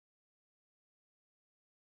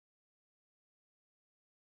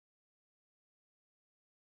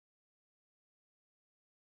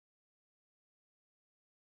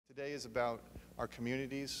Today is about our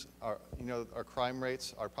communities, our crime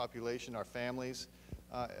rates, our population, our families,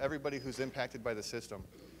 everybody who's impacted by the system.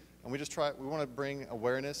 And we want to bring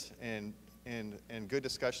awareness and good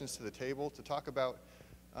discussions to the table to talk about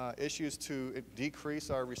issues to decrease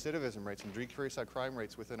our recidivism rates and decrease our crime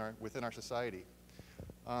rates within our society.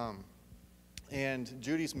 And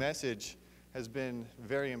Judy's message has been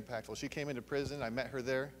very impactful. She came into prison, I met her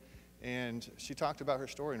there, and she talked about her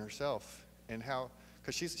story and herself and how,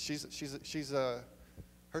 because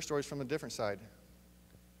her story's from a different side,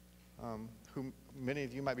 who many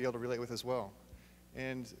of you might be able to relate with as well.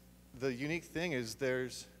 And the unique thing is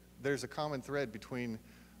there's a common thread between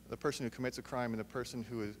the person who commits a crime and the person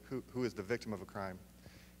who is the victim of a crime.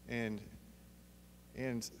 And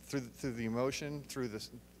through the emotion, through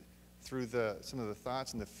some of the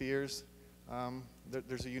thoughts and the fears,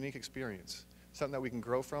 there's a unique experience, something that we can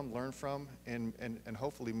grow from, learn from, and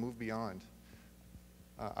hopefully move beyond.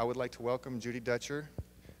 I would like to welcome Judy Dutcher,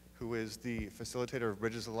 who is the facilitator of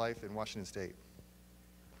Bridges of Life in Washington State.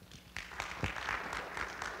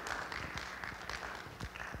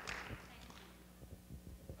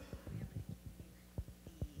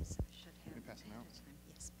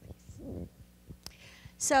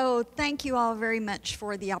 So thank you all very much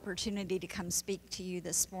for the opportunity to come speak to you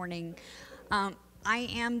this morning.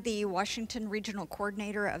 I am the Washington Regional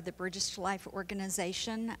Coordinator of the Bridges to Life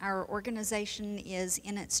organization. Our organization is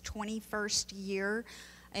in its 21st year.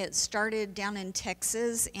 It started down in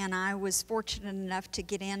Texas, and I was fortunate enough to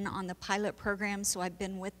get in on the pilot program, so I've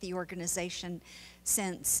been with the organization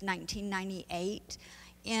since 1998.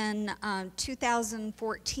 In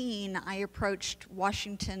 2014, I approached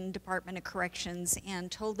Washington Department of Corrections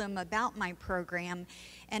and told them about my program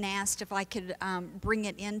and asked if I could bring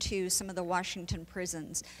it into some of the Washington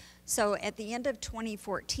prisons. So at the end of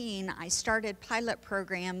 2014, I started pilot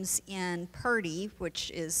programs in Purdy,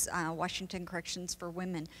 which is Washington Corrections for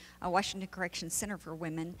Women, Washington Corrections Center for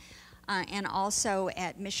Women, and also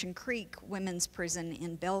at Mission Creek Women's Prison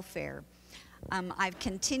in Belfair. I've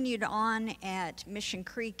continued on at Mission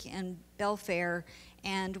Creek in Belfair,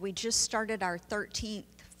 and we just started our 13th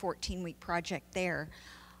 14-week project there.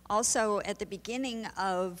 Also, at the beginning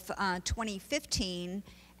of 2015,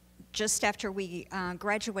 just after we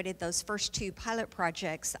graduated those first two pilot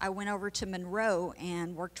projects, I went over to Monroe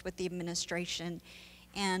and worked with the administration.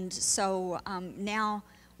 And so now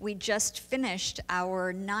we just finished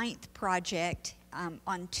our 9th project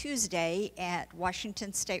on Tuesday at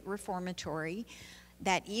Washington State Reformatory.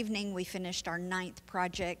 That evening we finished our 9th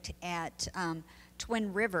project at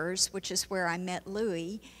Twin Rivers, which is where I met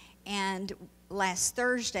Louie. And last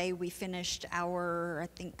Thursday we finished our, I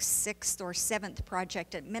think, 6th or 7th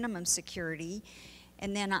project at minimum security.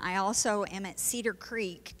 And then I also am at Cedar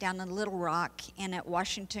Creek down in Little Rock and at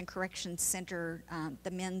Washington Corrections Center,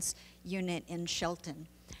 the men's unit in Shelton.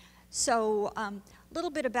 So a little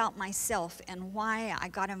bit about myself and why I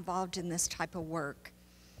got involved in this type of work.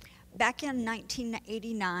 Back in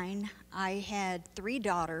 1989, I had 3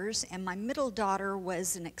 daughters, and my middle daughter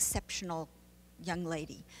was an exceptional young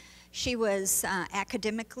lady. She was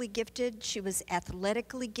academically gifted, she was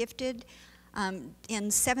athletically gifted. In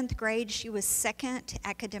 7th grade, she was 2nd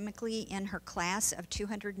academically in her class of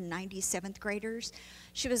 297th graders.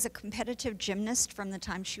 She was a competitive gymnast from the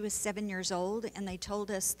time she was 7 years old, and they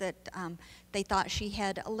told us that they thought she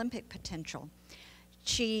had Olympic potential.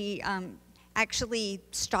 She actually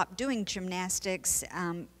stopped doing gymnastics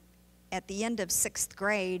at the end of 6th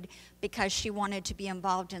grade because she wanted to be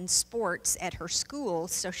involved in sports at her school.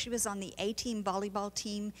 So she was on the A-team volleyball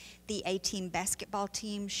team, the A-team basketball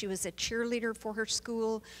team. She was a cheerleader for her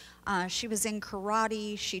school. She was in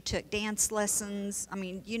karate. She took dance lessons. I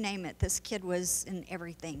mean, you name it, this kid was in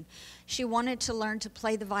everything. She wanted to learn to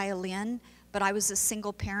play the violin, but I was a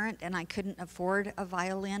single parent and I couldn't afford a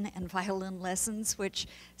violin and violin lessons, which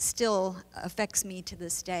still affects me to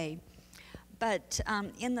this day. But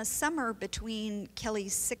in the summer between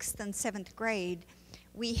Kelly's 6th and 7th grade,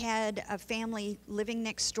 we had a family living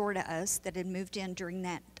next door to us that had moved in during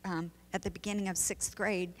that, at the beginning of 6th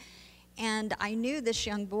grade. And I knew this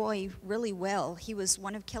young boy really well. He was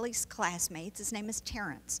one of Kelly's classmates. His name is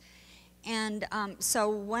Terrence. And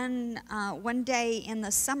so one day in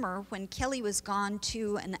the summer, when Kelly was gone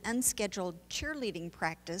to an unscheduled cheerleading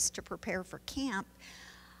practice to prepare for camp,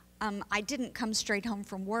 I didn't come straight home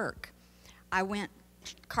from work. I went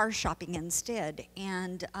car shopping instead,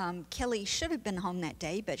 and Kelly should have been home that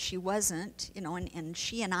day, but she wasn't, you know, and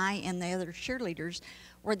she and I and the other cheerleaders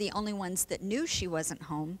were the only ones that knew she wasn't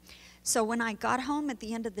home. So when I got home at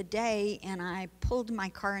the end of the day and I pulled my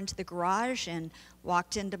car into the garage and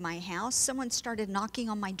walked into my house, someone started knocking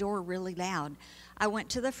on my door really loud. I went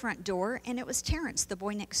to the front door, and it was Terrence, the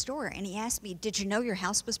boy next door, and he asked me, "Did you know your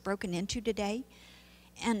house was broken into today?"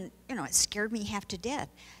 And, you know, it scared me half to death.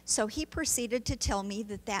 So he proceeded to tell me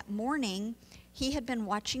that that morning he had been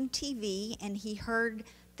watching TV and he heard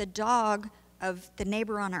the dog of the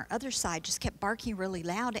neighbor on our other side just kept barking really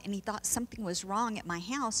loud, and he thought something was wrong at my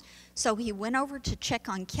house. So he went over to check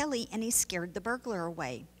on Kelly, and he scared the burglar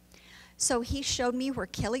away. So he showed me where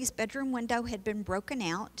Kelly's bedroom window had been broken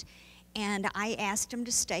out, and I asked him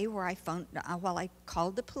to stay where I phoned, while I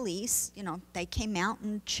called the police. You know, they came out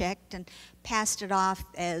and checked and passed it off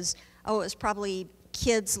as, oh, it was probably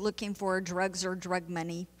kids looking for drugs or drug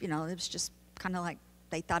money. You know, it was just kind of like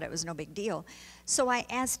they thought it was no big deal. So I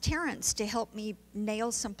asked Terrence to help me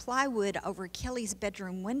nail some plywood over Kelly's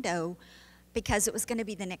bedroom window, because it was going to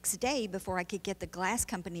be the next day before I could get the glass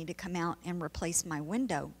company to come out and replace my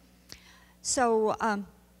window. So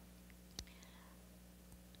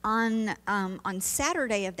on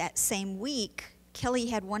Saturday of that same week, Kelly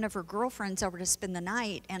had one of her girlfriends over to spend the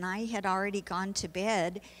night, and I had already gone to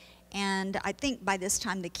bed, and I think by this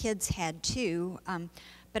time the kids had too.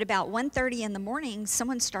 But about 1:30 in the morning,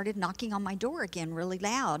 someone started knocking on my door again really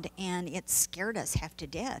loud, and it scared us half to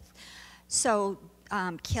death. So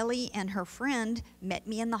Kelly and her friend met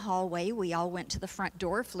me in the hallway. We all went to the front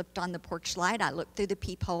door, flipped on the porch light. I looked through the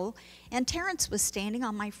peephole, and Terrence was standing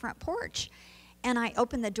on my front porch. And I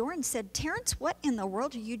opened the door and said, "Terrence, what in the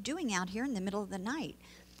world are you doing out here in the middle of the night?"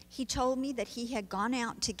 He told me that he had gone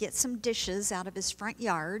out to get some dishes out of his front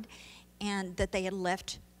yard, and that they had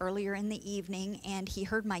left earlier in the evening, and he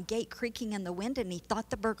heard my gate creaking in the wind, and he thought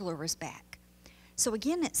the burglar was back. So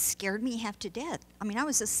again, it scared me half to death. I mean, I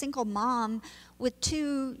was a single mom with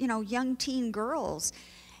two, you know, young teen girls.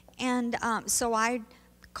 And so I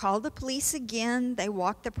called the police again. They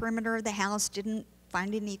walked the perimeter of the house, didn't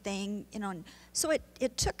find anything, you know. So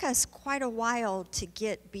it took us quite a while to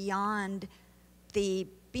get beyond the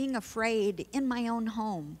being afraid in my own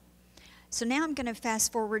home. So now I'm going to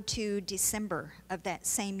fast forward to December of that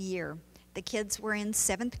same year. The kids were in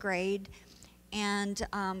 7th grade, and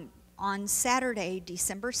on Saturday,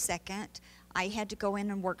 December 2nd, I had to go in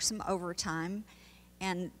and work some overtime.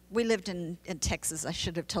 And we lived in Texas. I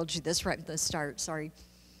should have told you this right at the start, sorry.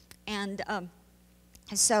 And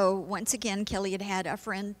so once again, Kelly had had a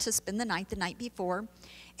friend to spend the night before.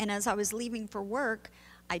 And as I was leaving for work,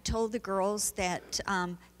 I told the girls that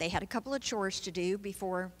they had a couple of chores to do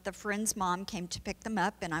before the friend's mom came to pick them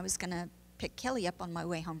up, and I was going to pick Kelly up on my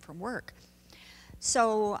way home from work.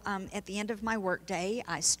 So at the end of my work day,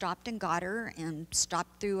 I stopped and got her, and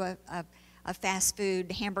stopped through a fast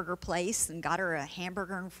food hamburger place and got her a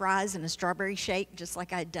hamburger and fries and a strawberry shake, just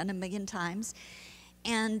like I'd done a million times.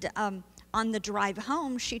 And on the drive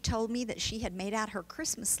home, she told me that she had made out her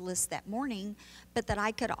Christmas list that morning, but that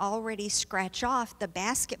I could already scratch off the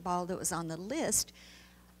basketball that was on the list.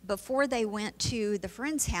 Before they went to the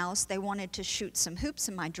friend's house, they wanted to shoot some hoops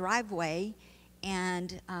in my driveway,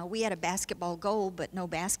 and we had a basketball goal, but no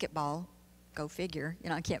basketball. Go figure. You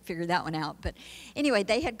know, I can't figure that one out. But anyway,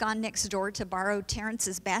 they had gone next door to borrow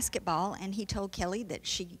Terrence's basketball, and he told Kelly that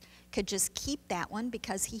she could just keep that one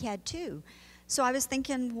because he had two. So I was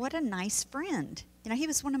thinking, what a nice friend. You know, he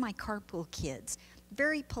was one of my carpool kids.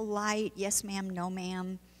 Very polite, yes ma'am, no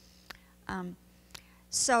ma'am.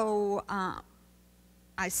 So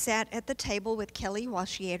I sat at the table with Kelly while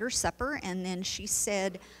she ate her supper, and then she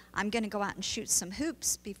said, "I'm going to go out and shoot some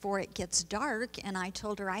hoops before it gets dark." And I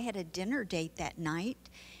told her I had a dinner date that night,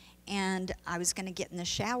 and I was going to get in the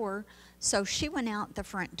shower. So she went out the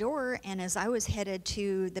front door, and as I was headed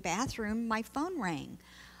to the bathroom, my phone rang.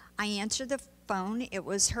 I answered the phone. It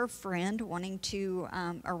was her friend wanting to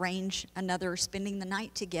arrange another spending the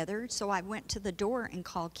night together. So I went to the door and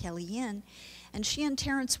called Kelly in, and she and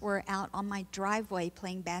Terrence were out on my driveway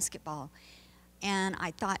playing basketball. And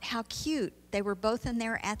I thought, how cute. They were both in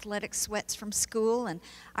their athletic sweats from school, and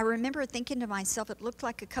I remember thinking to myself, it looked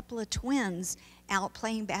like a couple of twins out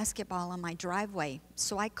playing basketball on my driveway.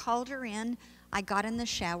 So I called her in. I got in the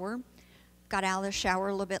shower, got out of the shower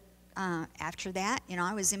a little bit after that. You know,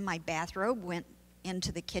 I was in my bathrobe, went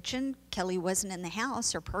into the kitchen. Kelly wasn't in the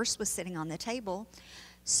house. Her purse was sitting on the table.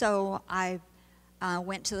 So I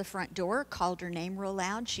went to the front door, called her name real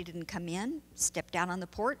loud. She didn't come in. Stepped out on the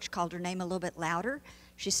porch, called her name a little bit louder.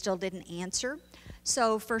 She still didn't answer.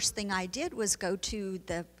 So first thing I did was go to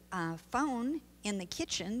the phone in the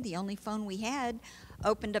kitchen, the only phone we had,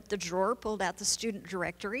 opened up the drawer, pulled out the student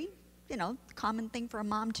directory, you know, common thing for a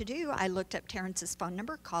mom to do. I looked up Terrence's phone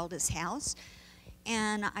number, called his house,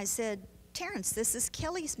 and I said, Terrence, this is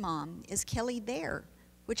Kelly's mom. Is Kelly there?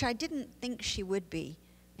 Which I didn't think she would be.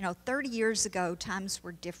 You know, 30 years ago, times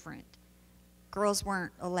were different. Girls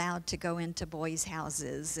weren't allowed to go into boys'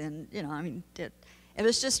 houses, and, you know, I mean, it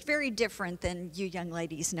was just very different than you young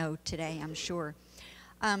ladies know today, I'm sure.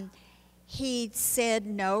 He said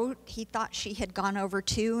no, he thought she had gone over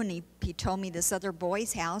too, and he told me this other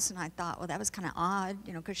boy's house, and I thought, well, that was kind of odd,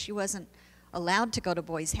 you know, because she wasn't allowed to go to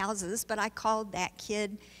boys' houses. But I called that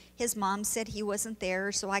kid. His mom said he wasn't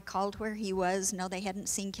there, so I called where he was. No, they hadn't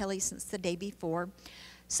seen Kelly since the day before.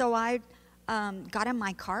 So I got in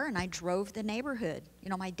my car and I drove the neighborhood. You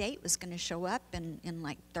know, my date was going to show up in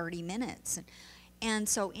like 30 minutes. And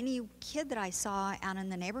so any kid that I saw out in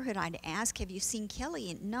the neighborhood, I'd ask, have you seen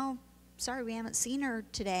Kelly? And no, sorry, we haven't seen her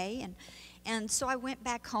today. And so I went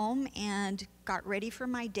back home and got ready for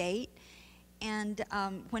my date. And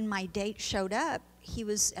when my date showed up, he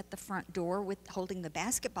was at the front door holding the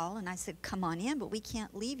basketball, and I said, come on in, but we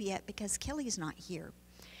can't leave yet because Kelly's not here.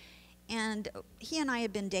 And he and I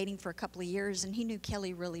had been dating for a couple of years, and he knew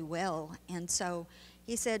Kelly really well. And so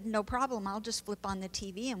he said, no problem, I'll just flip on the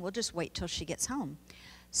TV and we'll just wait till she gets home.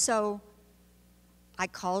 So I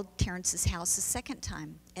called Terrence's house a second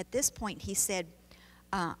time. At this point, he said,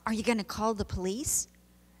 are you going to call the police?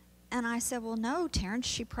 And I said, well, no, Terrence,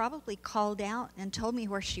 she probably called out and told me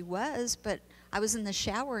where she was, but I was in the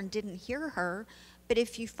shower and didn't hear her. But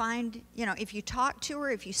if you find, you know, if you talk to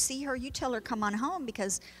her, if you see her, you tell her come on home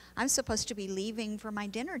because I'm supposed to be leaving for my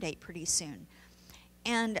dinner date pretty soon.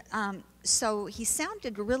 And so he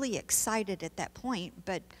sounded really excited at that point,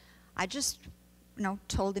 but I just, you know,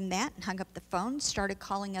 told him that and hung up the phone, started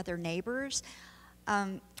calling other neighbors.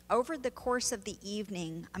 Over the course of the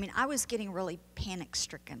evening, I mean, I was getting really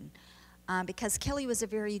panic-stricken because Kelly was a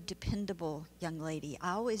very dependable young lady.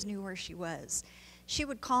 I always knew where she was. She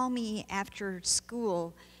would call me after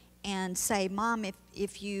school and say, Mom,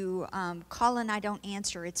 if you call and I don't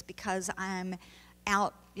answer, it's because I'm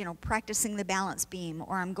out, you know, practicing the balance beam,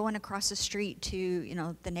 or I'm going across the street to, you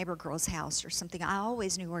know, the neighbor girl's house or something. I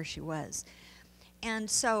always knew where she was. And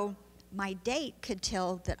so my date could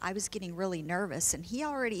tell that I was getting really nervous, and he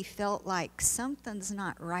already felt like something's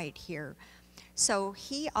not right here. So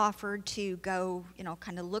he offered to go, you know,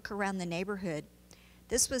 kind of look around the neighborhood.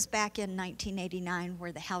 This was back in 1989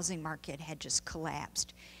 where the housing market had just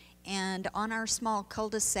collapsed. And on our small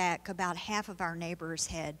cul-de-sac, about half of our neighbors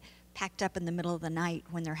had packed up in the middle of the night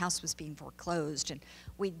when their house was being foreclosed. And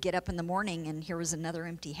we'd get up in the morning and here was another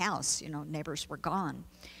empty house, you know, neighbors were gone.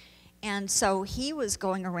 And so he was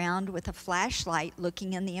going around with a flashlight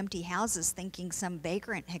looking in the empty houses thinking some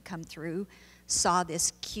vagrant had come through, saw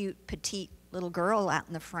this cute, petite little girl out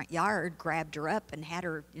in the front yard, grabbed her up and had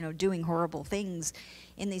her, you know, doing horrible things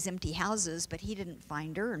in these empty houses, but he didn't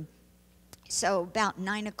find her. And so about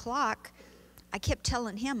 9 o'clock, I kept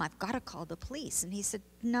telling him, I've got to call the police. And he said,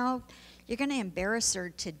 no, you're going to embarrass her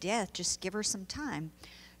to death. Just give her some time.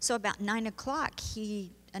 So about 9 o'clock,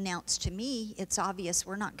 he announced to me, it's obvious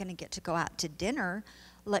we're not going to get to go out to dinner.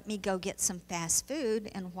 Let me go get some fast food,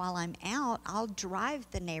 and while I'm out, I'll drive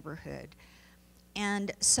the neighborhood.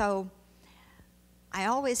 And so I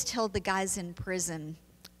always tell the guys in prison,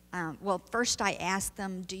 well, first I ask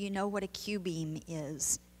them, do you know what a Q-beam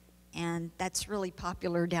is? And that's really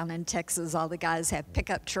popular down in Texas. All the guys have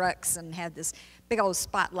pickup trucks and have this big old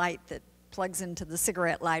spotlight that plugs into the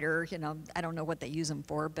cigarette lighter. You know, I don't know what they use them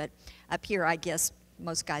for, but up here, I guess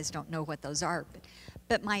most guys don't know what those are.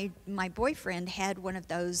 But my boyfriend had one of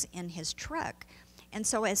those in his truck. And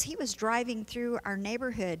so as he was driving through our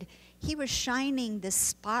neighborhood, he was shining this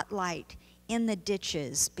spotlight in the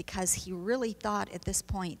ditches because he really thought at this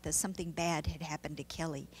point that something bad had happened to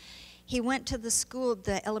Kelly. He went to the school,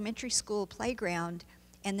 the elementary school playground,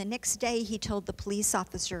 and the next day he told the police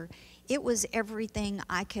officer, it was everything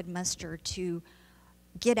I could muster to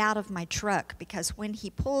get out of my truck, because when he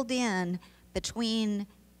pulled in between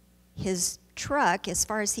his truck as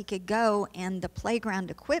far as he could go and the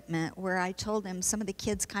playground equipment, where I told him some of the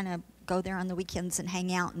kids kind of go there on the weekends and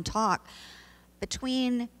hang out and talk,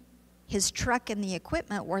 between his truck and the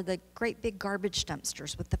equipment were the great big garbage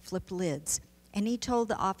dumpsters with the flipped lids. And he told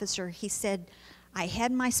the officer, he said, I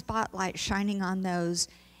had my spotlight shining on those,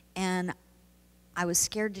 and I was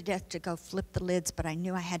scared to death to go flip the lids, but I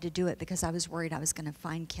knew I had to do it because I was worried I was going to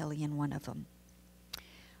find Kelly in one of them.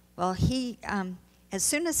 Well, he, as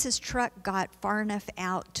soon as his truck got far enough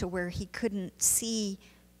out to where he couldn't see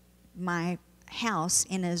my house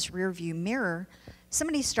in his rearview mirror,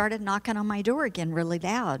 somebody started knocking on my door again really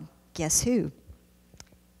loud. Guess who?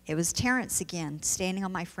 It was Terrence again, standing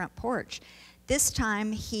on my front porch. This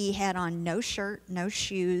time he had on no shirt, no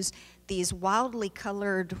shoes, these wildly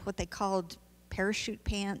colored, what they called parachute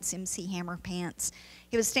pants, MC Hammer pants.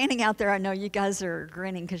 He was standing out there. I know you guys are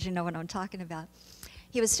grinning because you know what I'm talking about.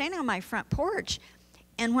 He was standing on my front porch,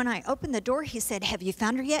 and when I opened the door, he said, "Have you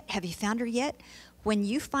found her yet? Have you found her yet? When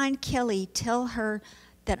you find Kelly, tell her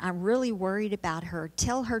that I'm really worried about her.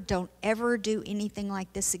 Tell her don't ever do anything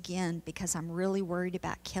like this again because I'm really worried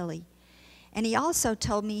about Kelly." And he also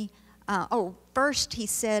told me, first he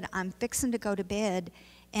said, "I'm fixing to go to bed,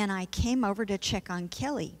 and I came over to check on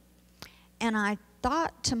Kelly." And I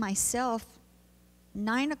thought to myself,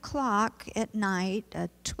 9 o'clock at night, a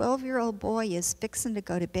 12-year-old boy is fixing to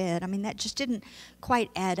go to bed. I mean, that just didn't quite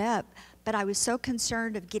add up. But I was so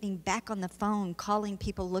concerned of getting back on the phone, calling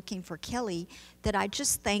people looking for Kelly, that I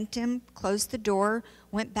just thanked him, closed the door,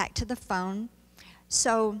 went back to the phone.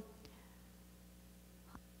 So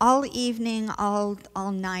all evening, all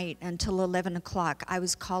night until 11 o'clock, I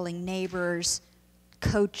was calling neighbors,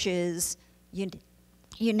 coaches, you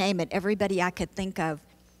name it, everybody I could think of.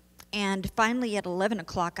 And finally at 11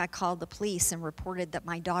 o'clock, I called the police and reported that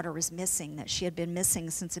my daughter was missing, that she had been missing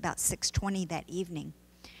since about 6:20 that evening.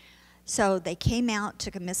 So they came out,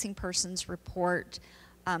 took a missing persons report.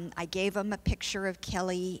 I gave them a picture of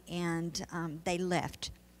Kelly, and they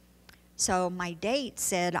left. So my date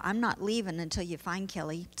said, "I'm not leaving until you find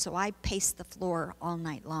Kelly." So I paced the floor all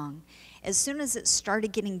night long. As soon as it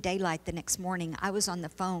started getting daylight the next morning, I was on the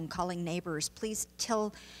phone calling neighbors, "Please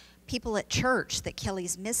tell people at church that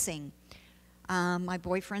Kelly's missing." My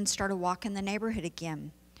boyfriend started walking the neighborhood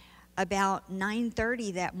again. About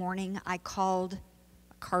 9:30 that morning, I called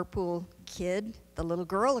a carpool kid, the little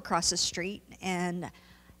girl across the street, and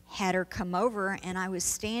had her come over, and I was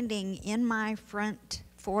standing in my front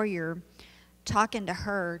foyer talking to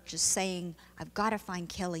her, just saying, "I've got to find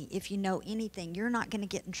Kelly. If you know anything, you're not going to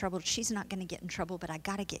get in trouble. She's not going to get in trouble, but I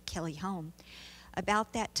got to get Kelly home."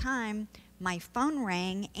 About that time, my phone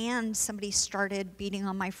rang and somebody started beating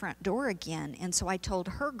on my front door again. And so I told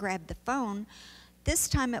her, grab the phone. This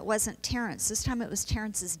time it wasn't Terrence. This time it was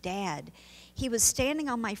Terrence's dad. He was standing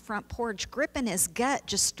on my front porch, gripping his gut,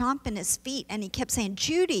 just stomping his feet. And he kept saying,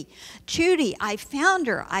 "Judy, Judy, I found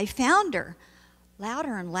her, I found her."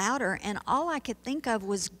 Louder and louder. And all I could think of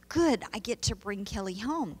was, good, I get to bring Kelly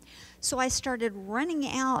home. So I started running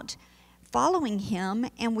out, following him,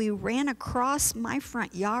 and we ran across my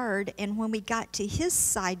front yard. And when we got to his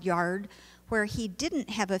side yard, where he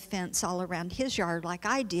didn't have a fence all around his yard like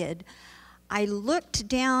I did, I looked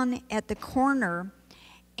down at the corner,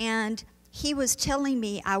 and he was telling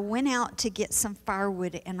me, "I went out to get some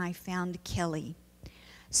firewood and I found Kelly."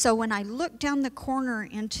 So when I looked down the corner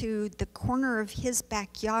into the corner of his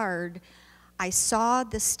backyard, I saw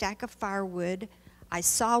the stack of firewood. I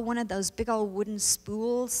saw one of those big old wooden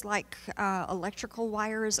spools like electrical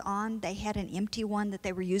wires on. They had an empty one that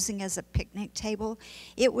they were using as a picnic table.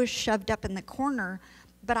 It was shoved up in the corner,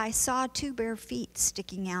 but I saw 2 bare feet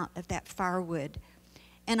sticking out of that firewood.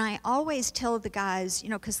 And I always tell the guys,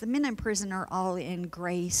 because the men in prison are all in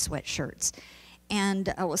gray sweatshirts.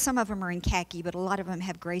 And some of them are in khaki, but a lot of them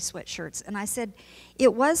have gray sweatshirts. And I said,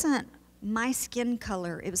 it wasn't my skin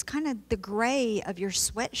color. It was kind of the gray of your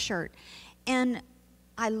sweatshirt. And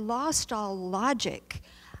I lost all logic.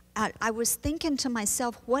 I was thinking to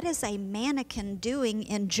myself, what is a mannequin doing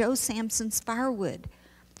in Joe Sampson's firewood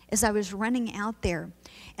as I was running out there?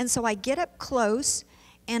 And so I get up close,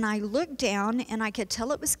 and I looked down, and I could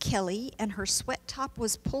tell it was Kelly, and her sweat top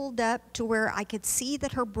was pulled up to where I could see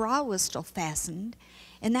that her bra was still fastened.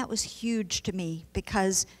 And that was huge to me,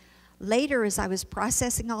 because later as I was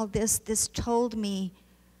processing all this told me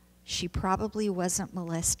she probably wasn't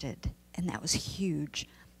molested. And that was huge.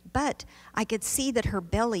 But I could see that her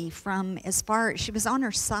belly she was on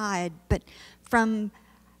her side, but from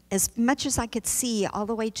as much as I could see all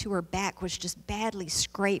the way to her back was just badly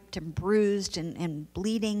scraped and bruised and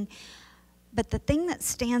bleeding. But the thing that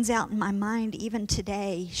stands out in my mind even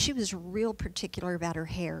today, she was real particular about her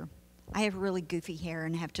hair. I have really goofy hair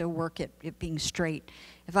and have to work at it being straight.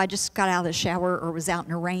 If I just got out of the shower or was out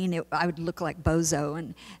in the rain, I would look like Bozo.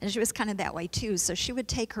 And she was kind of that way too. So she would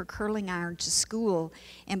take her curling iron to school,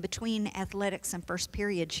 and between athletics and first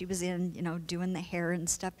period, she was in, doing the hair and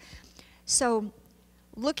stuff. So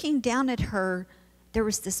looking down at her, there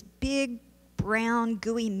was this big brown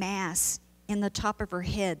gooey mass in the top of her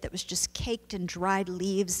head that was just caked in dried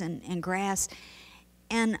leaves and grass.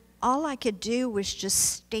 And all I could do was just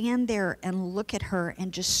stand there and look at her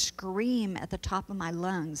and just scream at the top of my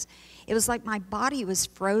lungs. It was like my body was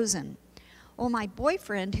frozen. Well, my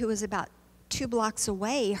boyfriend, who was about 2 blocks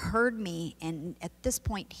away heard me, and at this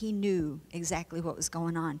point he knew exactly what was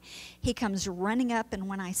going on. He comes running up, and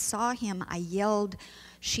when I saw him, I yelled,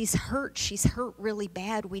 she's hurt really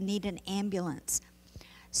bad, we need an ambulance.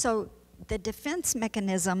 So the defense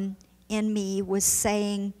mechanism in me was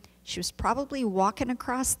saying she was probably walking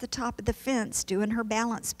across the top of the fence doing her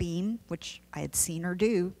balance beam, which I had seen her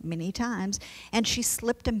do many times, and she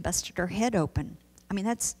slipped and busted her head open. I mean,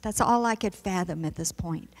 that's all I could fathom at this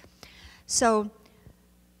point. So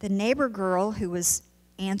the neighbor girl who was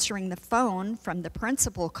answering the phone from the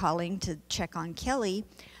principal calling to check on Kelly,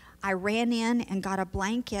 I ran in and got a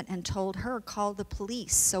blanket and told her, call the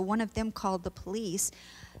police. So one of them called the police.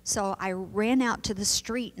 So I ran out to the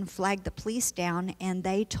street and flagged the police down, and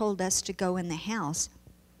they told us to go in the house.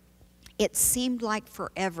 It seemed like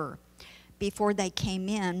forever before they came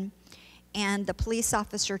in, and the police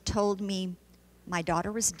officer told me my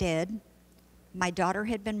daughter was dead, my daughter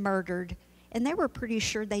had been murdered, and they were pretty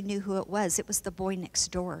sure they knew who it was. It was the boy next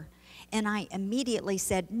door. And I immediately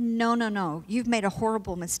said, no, you've made a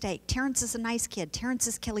horrible mistake. Terrence is a nice kid. Terrence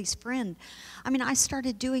is Kelly's friend. I mean, I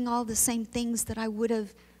started doing all the same things that I would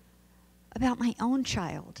have about my own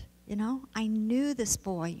child, you know? I knew this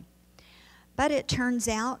boy. But it turns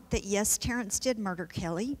out that, yes, Terrence did murder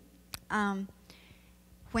Kelly.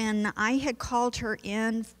 When I had called her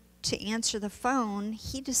in to answer the phone,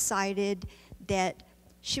 he decided that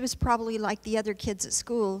she was probably like the other kids at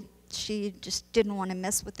school. She just didn't want to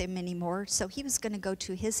mess with them anymore, so he was going to go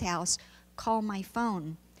to his house, call my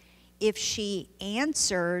phone. If she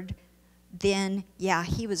answered, then yeah,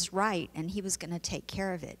 he was right, and he was going to take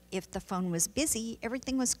care of it. If the phone was busy,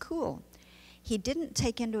 everything was cool. He didn't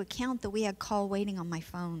take into account that we had call waiting on my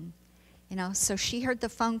phone. You know, so she heard the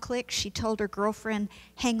phone click. She told her girlfriend,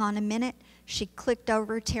 hang on a minute. She clicked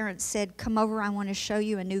over. Terrence said, come over, I want to show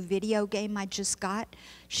you a new video game I just got.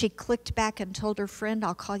 She clicked back and told her friend,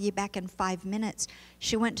 I'll call you back in 5 minutes.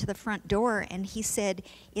 She went to the front door, and he said,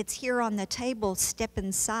 it's here on the table, step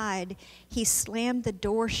inside. He slammed the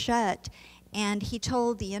door shut, and he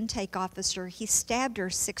told the intake officer, he stabbed her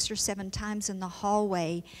 6 or 7 times in the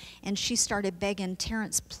hallway, and she started begging,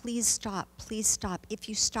 Terrence, please stop, please stop. If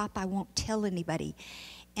you stop, I won't tell anybody.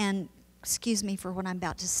 And excuse me for what I'm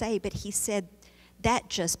about to say, but he said, that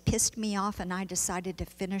just pissed me off, and I decided to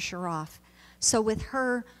finish her off. So with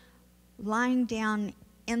her lying down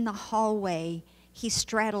in the hallway, he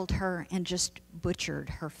straddled her and just butchered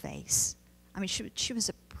her face. I mean, she was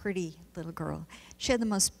a pretty little girl. She had the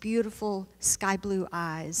most beautiful sky blue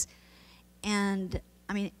eyes. And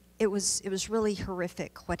I mean, it was really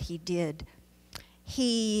horrific what he did.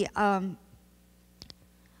 He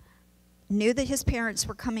knew that his parents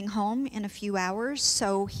were coming home in a few hours,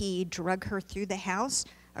 so he drug her through the house,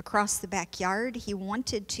 across the backyard. He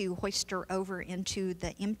wanted to hoist her over into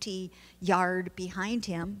the empty yard behind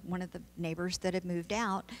him, one of the neighbors that had moved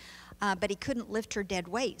out, but he couldn't lift her dead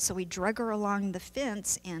weight, so he drug her along the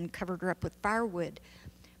fence and covered her up with firewood.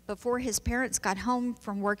 Before his parents got home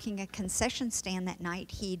from working a concession stand that night,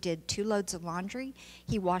 he did 2 loads of laundry,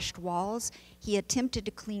 he washed walls, he attempted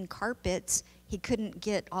to clean carpets. He couldn't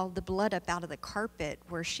get all the blood up out of the carpet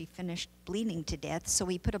where she finished bleeding to death, so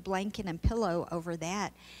he put a blanket and pillow over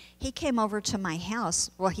that. He came over to my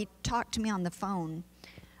house. Well, he talked to me on the phone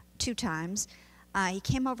 2 times. He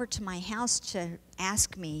came over to my house to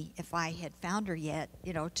ask me if I had found her yet,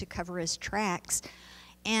 you know, to cover his tracks.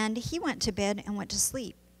 And he went to bed and went to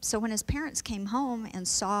sleep. So when his parents came home and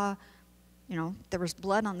saw, you know, there was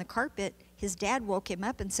blood on the carpet, his dad woke him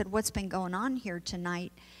up and said, what's been going on here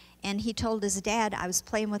tonight? And he told his dad, I was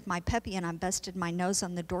playing with my puppy and I busted my nose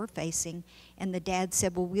on the door facing. And the dad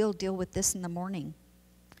said, well, we'll deal with this in the morning.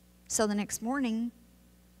 So the next morning,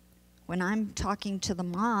 when I'm talking to the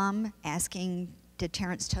mom, asking, did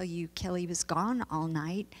Terrence tell you Kelly was gone all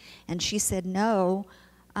night? And she said no.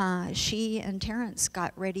 She and Terrence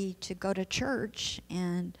got ready to go to church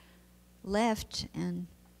and left, and,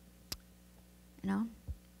 you know,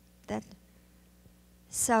 that.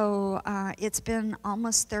 So it's been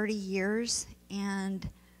almost 30 years, and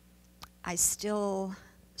I still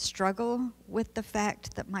struggle with the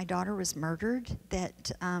fact that my daughter was murdered,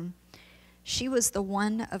 that she was the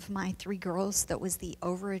one of my 3 girls that was the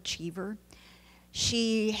overachiever.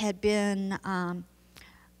 She had been, I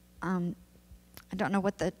don't know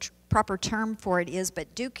what the proper term for it is,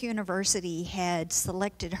 but Duke University had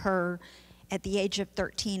selected her at the age of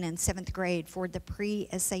 13 in 7th grade for the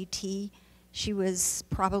pre-SAT. She was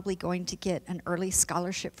probably going to get an early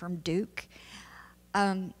scholarship from Duke.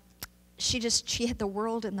 She had the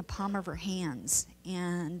world in the palm of her hands,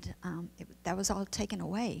 and that was all taken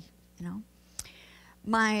away, you know.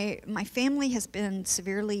 My family has been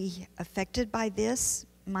severely affected by this.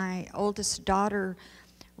 My oldest daughter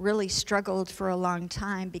really struggled for a long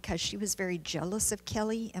time because she was very jealous of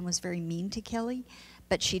Kelly and was very mean to Kelly,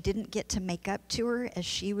 but she didn't get to make up to her as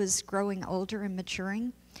she was growing older and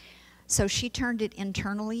maturing. So she turned it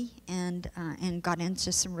internally and got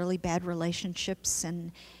into some really bad relationships,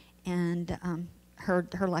 and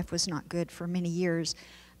her life was not good for many years.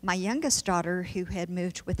 My youngest daughter, who had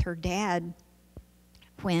moved with her dad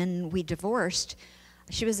when we divorced,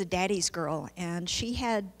 she was a daddy's girl, and she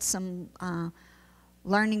had some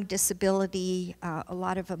learning disability, a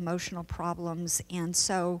lot of emotional problems, and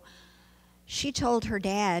so she told her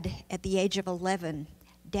dad at the age of 11,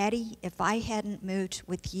 "Daddy, if I hadn't moved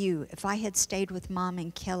with you, if I had stayed with Mom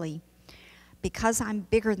and Kelly, because I'm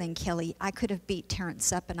bigger than Kelly, I could have beat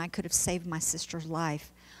Terrence up and I could have saved my sister's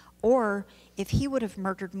life. Or if he would have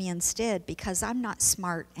murdered me instead because I'm not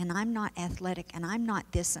smart and I'm not athletic and I'm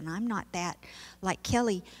not this and I'm not that like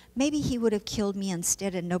Kelly, maybe he would have killed me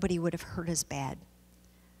instead and nobody would have hurt as bad."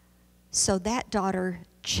 So that daughter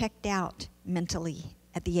checked out mentally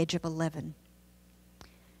at the age of 11.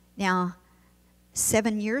 Now,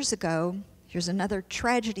 7 years ago, here's another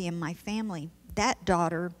tragedy in my family. That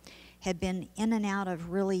daughter had been in and out of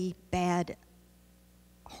really bad,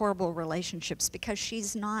 horrible relationships because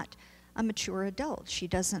she's not a mature adult. She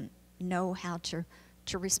doesn't know how to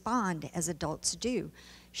respond as adults do.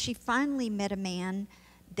 She finally met a man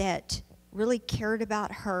that really cared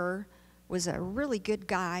about her, was a really good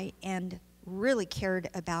guy, and really cared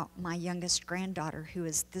about my youngest granddaughter, who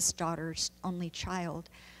is this daughter's only child.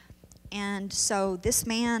 And so this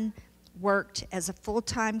man worked as a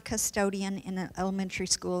full-time custodian in an elementary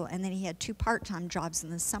school, and then he had 2 part-time jobs in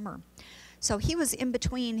the summer. So he was in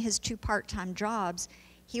between his 2 part-time jobs.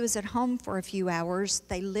 He was at home for a few hours.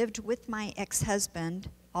 They lived with my ex-husband,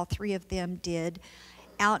 all 3 of them did,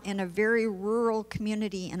 out in a very rural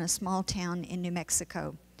community in a small town in New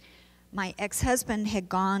Mexico. My ex-husband had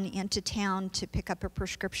gone into town to pick up a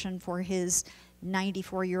prescription for his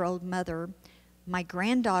 94-year-old mother. My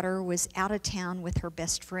granddaughter was out of town with her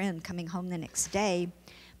best friend coming home the next day.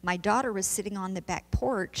 My daughter was sitting on the back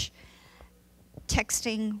porch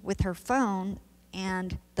texting with her phone,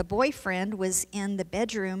 and the boyfriend was in the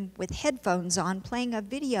bedroom with headphones on playing a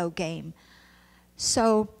video game.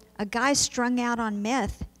 So a guy strung out on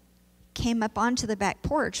meth came up onto the back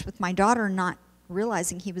porch with my daughter not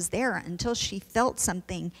realizing he was there until she felt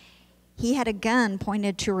something. He had a gun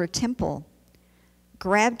pointed to her temple,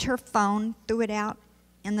 grabbed her phone, threw it out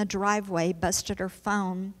in the driveway, busted her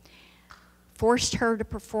phone, forced her to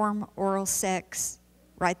perform oral sex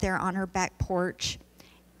right there on her back porch,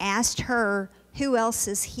 asked her, "Who else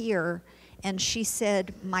is here?" And she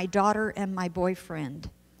said, "My daughter and my boyfriend."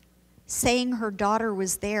 Saying her daughter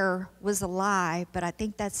was there was a lie, but I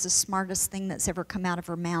think that's the smartest thing that's ever come out of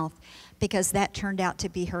her mouth, because that turned out to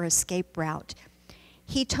be her escape route.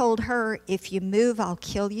 He told her, "If you move, I'll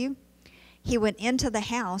kill you." He went into the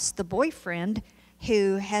house. The boyfriend,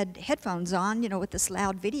 who had headphones on, with this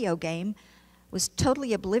loud video game, was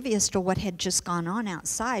totally oblivious to what had just gone on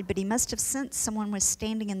outside, but he must have sensed someone was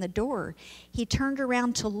standing in the door. He turned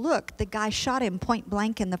around to look. The guy shot him point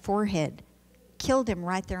blank in the forehead, killed him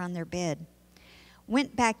right there on their bed.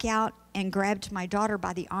 Went back out and grabbed my daughter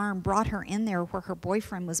by the arm, brought her in there where her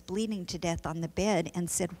boyfriend was bleeding to death on the bed, and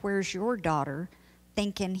said, "Where's your daughter?"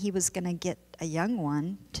 thinking he was going to get a young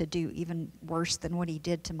one to do even worse than what he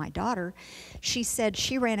did to my daughter. She said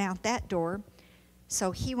she ran out that door.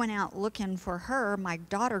 So he went out looking for her. My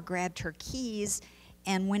daughter grabbed her keys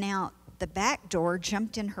and went out the back door,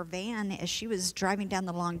 jumped in her van. As she was driving down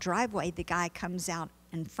the long driveway, the guy comes out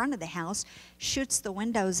in front of the house, shoots the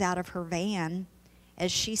windows out of her van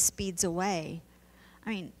as she speeds away. I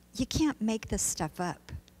mean, you can't make this stuff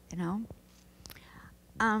up,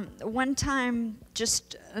 One time,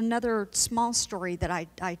 just another small story that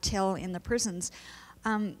I tell in the prisons,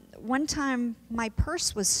 one time my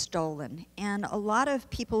purse was stolen, and a lot of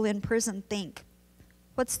people in prison think,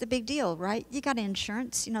 what's the big deal, right? You got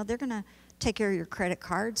insurance, they're going to take care of your credit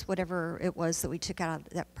cards, whatever it was that we took out of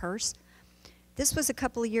that purse. This was a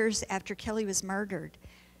couple of years after Kelly was murdered.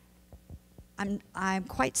 I'm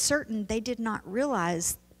quite certain they did not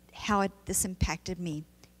realize how this impacted me.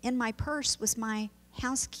 In my purse was my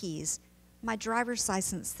house keys, my driver's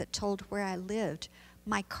license that told where I lived,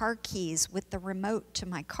 my car keys with the remote to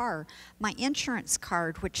my car, my insurance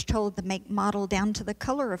card which told the make, model down to the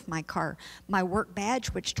color of my car, my work badge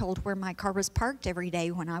which told where my car was parked every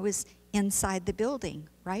day when I was inside the building,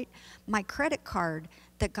 right? My credit card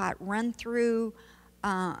that got run through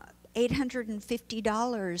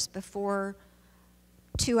 $850 before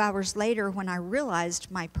 2 hours later when I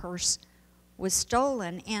realized my purse was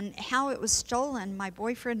stolen. And how it was stolen, my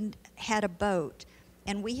boyfriend had a boat,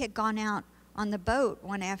 and we had gone out on the boat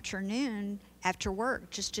one afternoon after work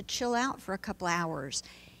just to chill out for a couple hours.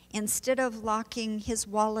 Instead of locking his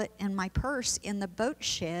wallet and my purse in the boat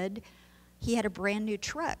shed, he had a brand new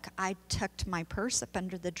truck. I tucked my purse up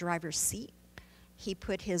under the driver's seat. He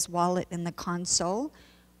put his wallet in the console,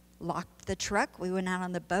 locked the truck. We went out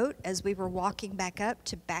on the boat. As we were walking back up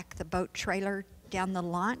to back the boat trailer down the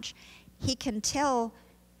launch, he can tell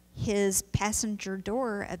his passenger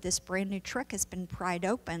door of this brand new truck has been pried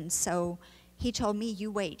open. So he told me,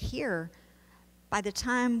 "You wait here." By the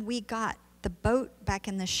time we got the boat back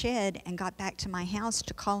in the shed and got back to my house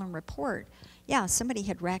to call and report, yeah, somebody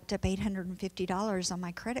had racked up $850 on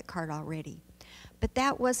my credit card already. But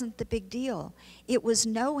that wasn't the big deal. It was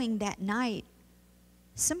knowing that night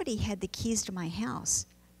somebody had the keys to my house.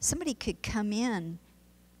 Somebody could come in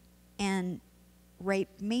and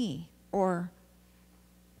rape me or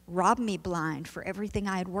rob me blind for everything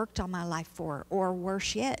I had worked all my life for, or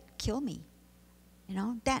worse yet, kill me. You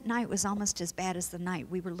know, that night was almost as bad as the night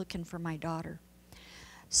we were looking for my daughter.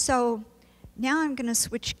 So now I'm going to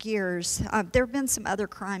switch gears. There have been some other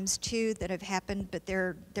crimes too that have happened, but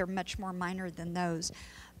they're much more minor than those.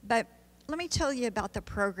 But let me tell you about the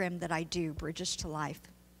program that I do, Bridges to Life.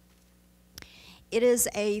 It is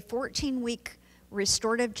a 14-week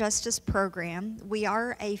restorative justice program. We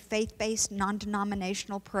are a faith-based,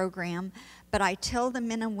 non-denominational program, but I tell the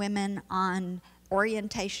men and women on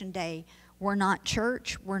orientation day, we're not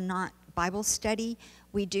church, we're not Bible study.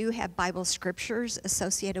 We do have Bible scriptures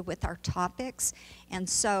associated with our topics. And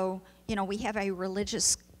so, you know, we have a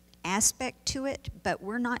religious aspect to it, but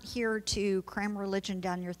we're not here to cram religion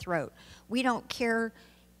down your throat. We don't care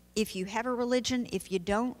if you have a religion, if you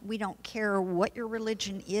don't. We don't care what your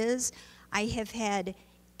religion is. I have had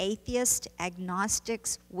atheists,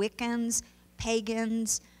 agnostics, Wiccans,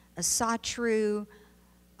 pagans, Asatru,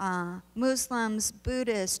 Muslims,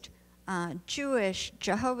 Buddhists, Jewish,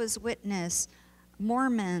 Jehovah's Witness,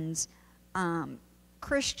 Mormons,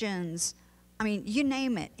 Christians, I mean, you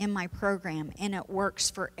name it in my program, and it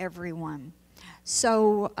works for everyone.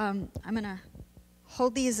 So I'm going to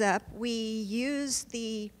hold these up. We use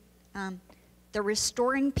the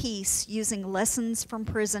Restoring Peace, using lessons from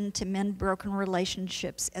prison to mend broken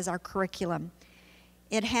relationships as our curriculum.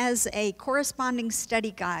 It has a corresponding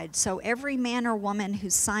study guide, so every man or woman who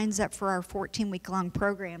signs up for our 14-week-long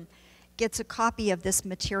program gets a copy of this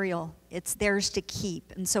material. It's theirs to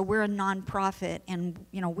keep. And so we're a nonprofit, and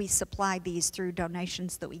you know, we supply these through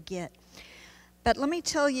donations that we get. But let me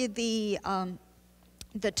tell you the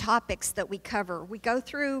topics that we cover. We go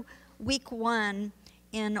through week 1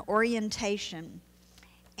 in orientation,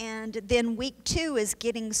 and then week 2 is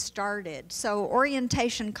getting started. So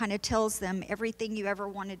orientation kind of tells them everything you ever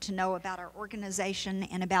wanted to know about our organization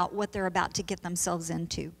and about what they're about to get themselves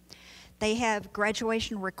into. They have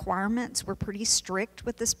graduation requirements. We're pretty strict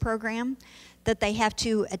with this program, that they have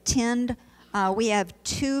to attend. We have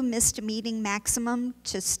 2 missed meeting maximum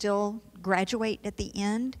to still graduate at the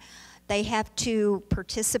end. They have to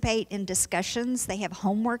participate in discussions. They have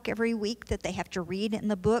homework every week that they have to read in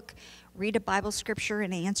the book, read a Bible scripture,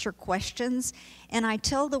 and answer questions. And I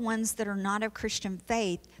tell the ones that are not of Christian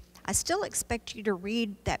faith, I still expect you to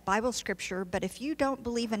read that Bible scripture, but if you don't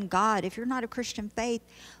believe in God, if you're not of Christian faith,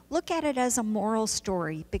 look at it as a moral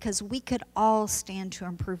story, because we could all stand to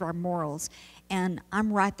improve our morals. And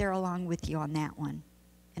I'm right there along with you on that one,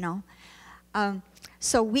 you know.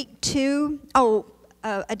 So week 2,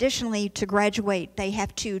 additionally, to graduate, they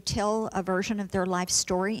have to tell a version of their life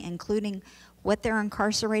story, including what they're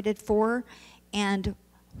incarcerated for and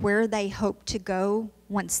where they hope to go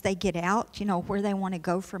once they get out, you know, where they want to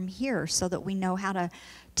go from here, so that we know how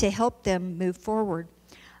to help them move forward.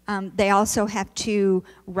 They also have to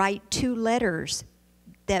write 2 letters,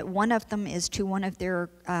 that one of them is to one of their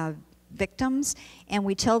victims, and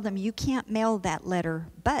we tell them you can't mail that letter,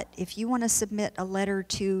 but if you want to submit a letter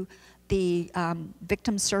to the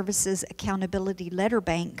Victim Services Accountability Letter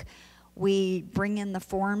Bank, we bring in the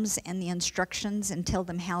forms and the instructions and tell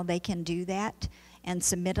them how they can do that and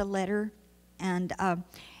submit a letter. And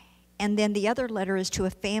then the other letter is to a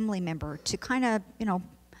family member to kind of, you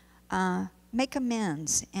know, make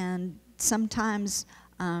amends and sometimes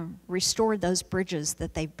restore those bridges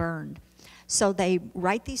that they've burned. So they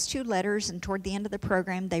write these 2 letters, and toward the end of the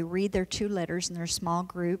program, they read their 2 letters in their small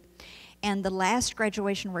group. And the last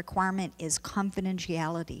graduation requirement is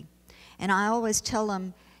confidentiality. And I always tell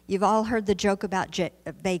them, you've all heard the joke about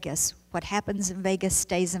Vegas. What happens in Vegas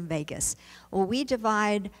stays in Vegas. Well, we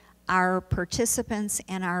divide our participants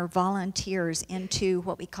and our volunteers into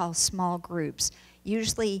what we call small groups,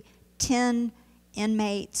 usually 10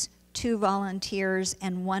 inmates, 2 volunteers,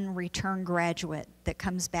 and 1 return graduate that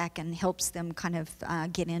comes back and helps them kind of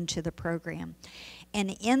get into the program.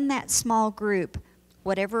 And in that small group,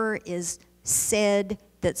 whatever is said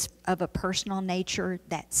that's of a personal nature,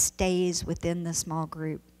 that stays within the small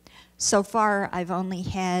group. So far, I've only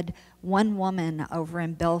had 1 woman over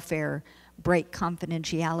in Belfair break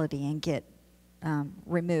confidentiality and get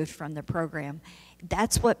removed from the program.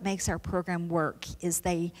 That's what makes our program work, is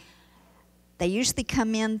they usually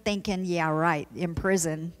come in thinking, yeah, right, in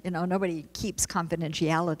prison, you know, nobody keeps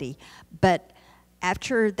confidentiality. But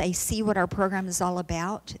after they see what our program is all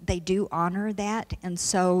about, they do honor that. And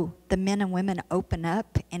so the men and women open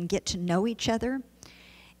up and get to know each other.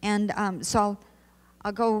 And so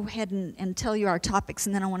I'll go ahead and tell you our topics,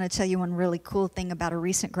 and then I want to tell you one really cool thing about a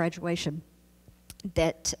recent graduation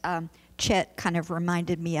that Chet kind of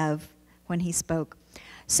reminded me of when he spoke.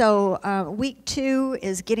 So week 2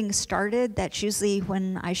 is getting started. That's usually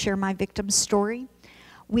when I share my victim's story.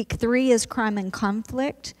 Week 3 is crime and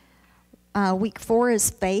conflict. Week 4 is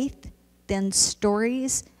faith, then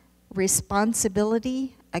stories,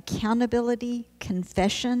 responsibility, accountability,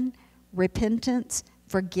 confession, repentance,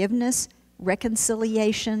 forgiveness,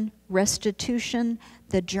 reconciliation, restitution,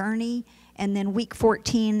 the journey, and then week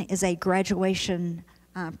 14 is a graduation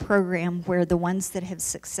program where the ones that have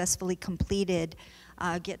successfully completed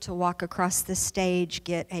get to walk across the stage,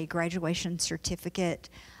 get a graduation certificate.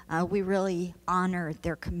 We really honor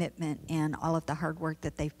their commitment and all of the hard work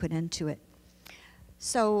that they've put into it.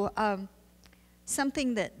 So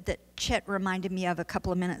something that Chet reminded me of a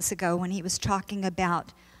couple of minutes ago when he was talking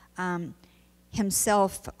about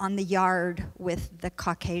himself on the yard with the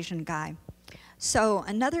Caucasian guy. So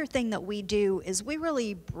another thing that we do is we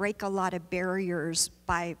really break a lot of barriers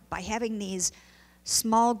by having these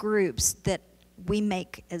small groups that we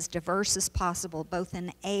make as diverse as possible, both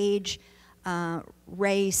in age,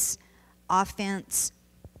 race, offense,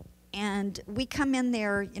 and we come in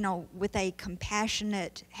there, you know, with a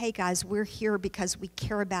compassionate, hey guys, we're here because we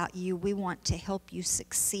care about you, we want to help you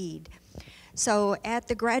succeed. So at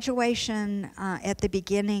the graduation at the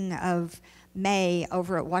beginning of May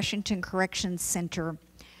over at Washington Corrections Center,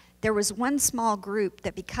 there was one small group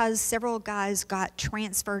that, because several guys got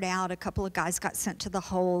transferred out, a couple of guys got sent to the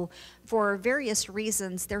hole, for various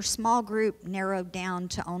reasons, their small group narrowed down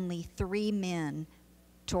to only 3 men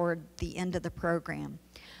toward the end of the program.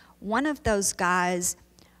 One of those guys,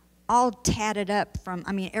 all tatted up from,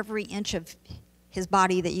 I mean, every inch of his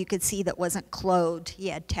body that you could see that wasn't clothed, he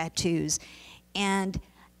had tattoos, and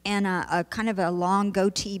a kind of a long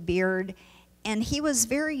goatee beard. And he was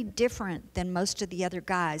very different than most of the other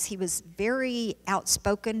guys. He was very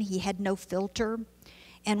outspoken. He had no filter.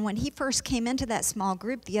 And when he first came into that small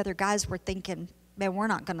group, the other guys were thinking, man, we're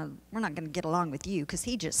not gonna get along with you, because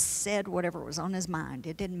he just said whatever was on his mind.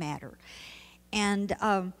 It didn't matter. And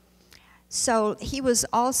so he was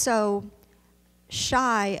also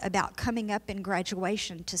shy about coming up in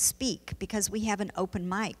graduation to speak, because we have an open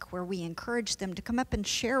mic where we encourage them to come up and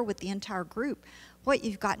share with the entire group what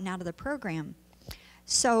you've gotten out of the program.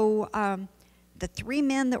 So the 3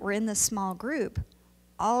 men that were in the small group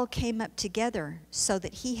all came up together so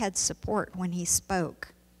that he had support when he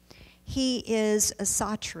spoke. He is a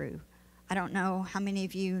Satru. I don't know how many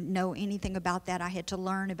of you know anything about that. I had to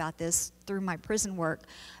learn about this through my prison work.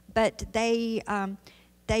 But they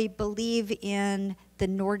believe in the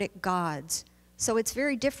Nordic gods. So it's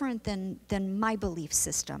very different than my belief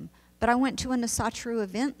system. But I went to an Asatru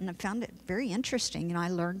event and I found it very interesting, and I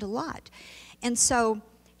learned a lot. And so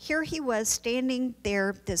here he was standing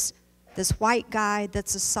there, this white guy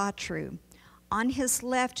that's a Asatru. On his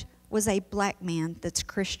left was a black man that's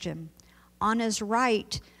Christian. On his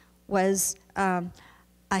right was a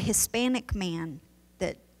Hispanic man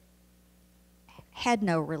that had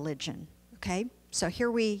no religion, okay? So here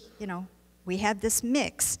we have this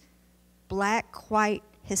mix, black, white,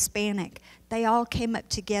 Hispanic. They all came up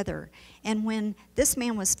together. And when this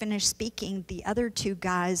man was finished speaking, the other 2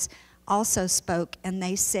 guys also spoke, and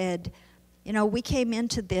they said, you know, we came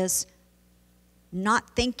into this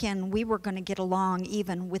not thinking we were going to get along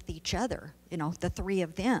even with each other, you know, the 3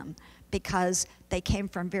 of them, because they came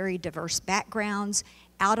from very diverse backgrounds.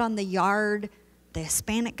 Out on the yard, the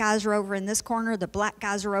Hispanic guys are over in this corner, the black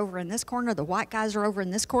guys are over in this corner, the white guys are over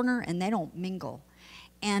in this corner, and they don't mingle.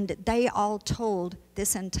 And they all told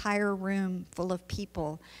this entire room full of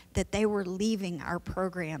people that they were leaving our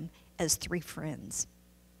program as 3 friends.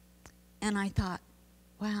 And I thought,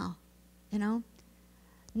 wow, you know,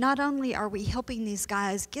 not only are we helping these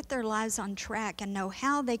guys get their lives on track and know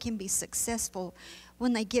how they can be successful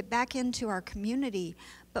when they get back into our community,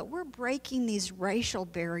 but we're breaking these racial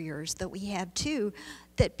barriers that we have too,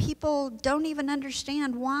 that people don't even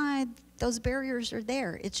understand why those barriers are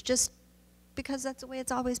there. It's just because that's the way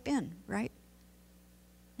it's always been, right?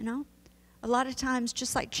 You know? A lot of times,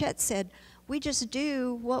 just like Chet said, we just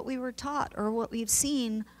do what we were taught or what we've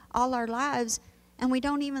seen all our lives, and we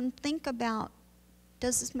don't even think about,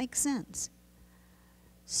 does this make sense?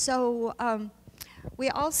 So we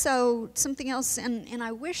also, something else, and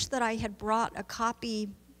I wish that I had brought a copy.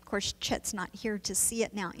 Of course, Chet's not here to see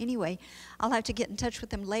it now anyway. I'll have to get in touch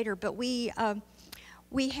with him later. But we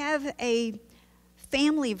have a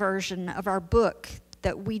family version of our book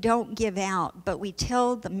that we don't give out, but we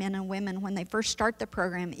tell the men and women when they first start the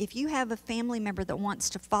program, if you have a family member that wants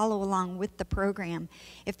to follow along with the program,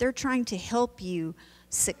 if they're trying to help you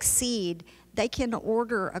succeed, they can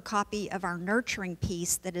order a copy of our nurturing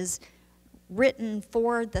piece that is written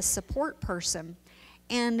for the support person.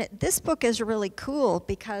 And this book is really cool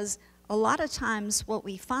because a lot of times what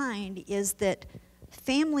we find is that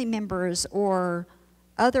family members or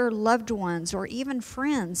other loved ones or even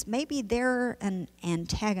friends, maybe they're an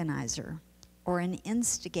antagonizer or an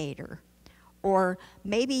instigator, or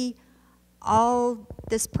maybe all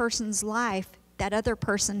this person's life, that other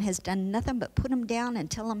person has done nothing but put them down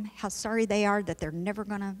and tell them how sorry they are that they're never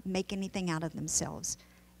going to make anything out of themselves,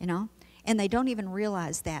 you know? And they don't even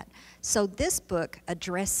realize that. So this book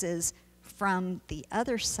addresses from the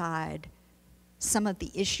other side some of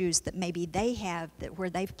the issues that maybe they have that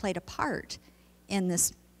where they've played a part in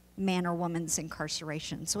this man or woman's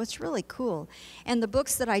incarceration. So it's really cool. And the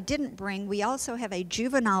books that I didn't bring, we also have a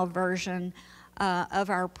juvenile version of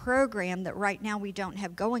our program that right now we don't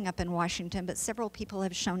have going up in Washington, but several people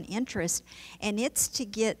have shown interest. And it's to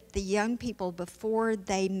get the young people before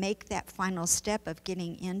they make that final step of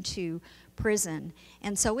getting into prison.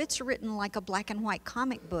 And so it's written like a black and white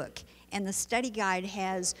comic book. And the study guide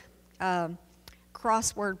has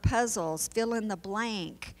crossword puzzles, fill in the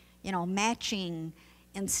blank, you know, matching,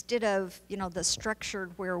 instead of, you know, the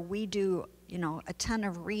structured where we do, you know, a ton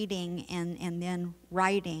of reading and then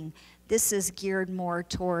writing. This is geared more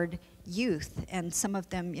toward youth and some of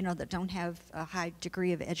them, you know, that don't have a high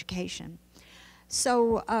degree of education.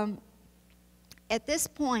 So at this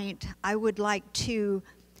point, I would like to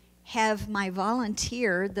have my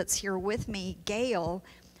volunteer that's here with me, Gail.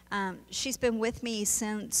 She's been with me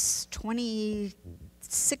since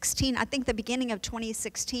 2016, I think the beginning of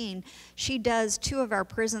 2016. She does 2 of our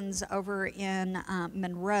prisons over in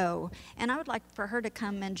Monroe. And I would like for her to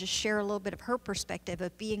come and just share a little bit of her perspective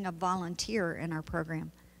of being a volunteer in our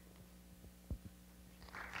program.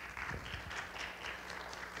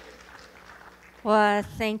 Well,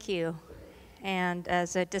 thank you. And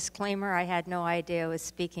as a disclaimer, I had no idea I was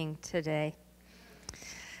speaking today.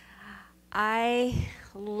 I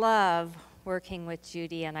love working with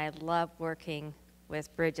Judy, and I love working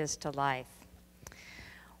with Bridges to Life.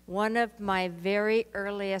 One of my very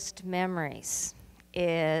earliest memories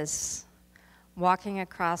is walking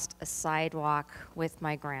across a sidewalk with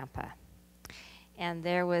my grandpa. And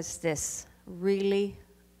there was this really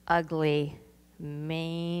ugly,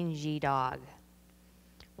 mangy dog.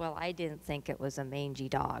 Well, I didn't think it was a mangy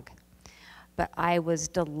dog, but I was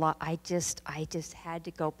I just had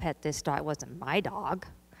to go pet this dog. It wasn't my dog,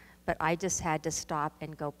 but I just had to stop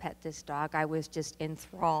and go pet this dog. I was just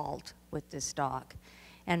enthralled with this dog.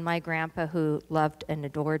 And my grandpa, who loved and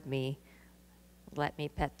adored me, let me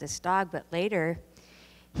pet this dog. But later,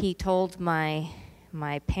 he told my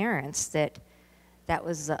parents that that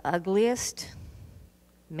was the ugliest,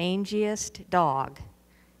 mangiest dog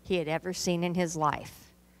he had ever seen in his life.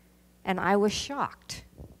 And I was shocked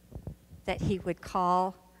that he would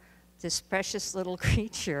call this precious little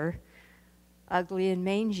creature ugly and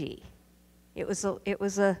mangy. It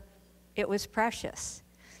was precious.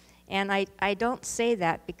 And I don't say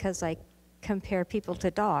that because I compare people to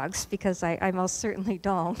dogs, because I most certainly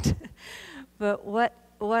don't. But what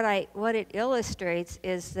it illustrates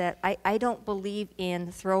is that I don't believe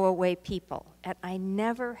in throwaway people. And I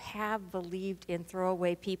never have believed in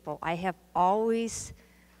throwaway people. I have always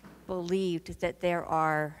believed that there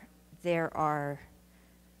are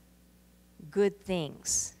good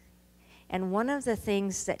things. And one of the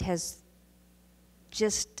things that has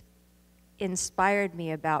just inspired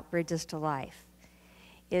me about Bridges to Life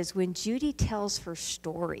is when Judy tells her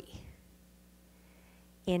story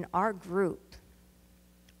in our group,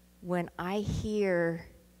 when I hear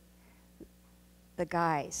the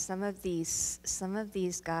guys, some of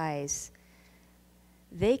these guys,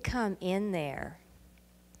 they come in there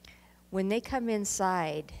when they come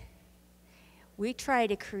inside, we try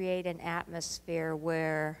to create an atmosphere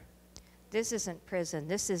where this isn't prison,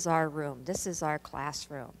 this is our room, this is our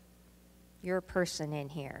classroom. You're a person in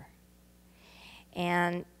here.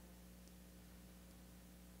 And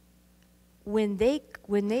when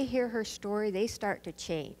they hear her story, they start to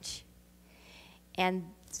change. And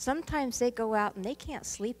sometimes they go out and they can't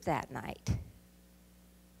sleep that night.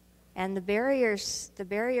 And the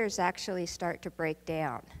barriers actually start to break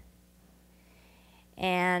down.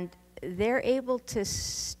 And they're able to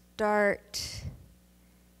start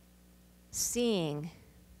seeing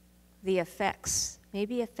the effects,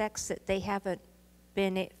 maybe effects that they haven't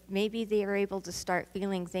been, maybe they are able to start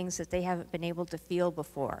feeling things that they haven't been able to feel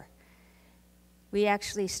before. We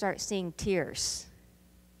actually start seeing tears.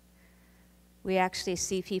 We actually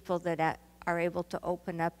see people that are able to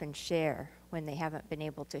open up and share when they haven't been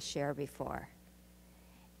able to share before.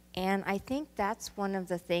 And I think that's one of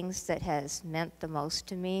the things that has meant the most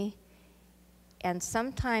to me. And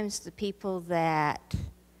sometimes the people that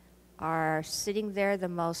are sitting there the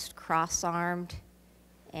most cross-armed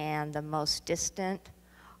and the most distant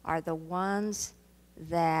are the ones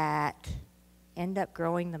that end up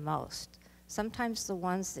growing the most. Sometimes the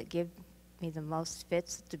ones that give me the most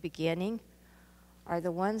fits at the beginning are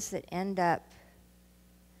the ones that end up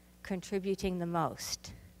contributing the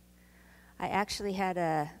most. I actually had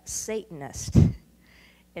a Satanist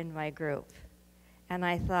in my group, and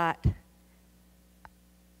I thought,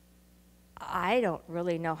 I don't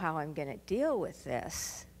really know how I'm going to deal with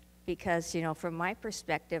this, because, you know, from my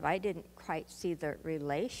perspective, I didn't quite see the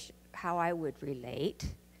how I would relate.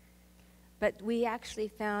 But we actually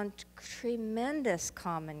found tremendous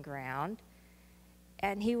common ground,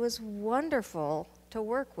 and he was wonderful to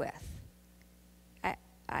work with.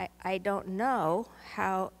 I don't know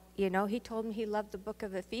how, you know, he told me he loved the book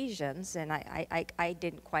of Ephesians, and I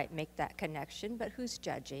didn't quite make that connection, but who's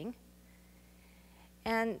judging?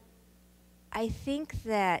 And I think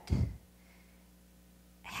that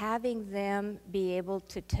having them be able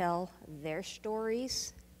to tell their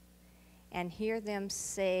stories and hear them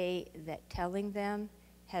say that telling them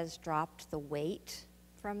has dropped the weight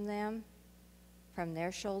from them, from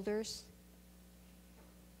their shoulders,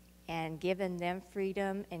 and given them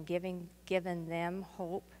freedom and given them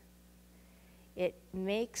hope, it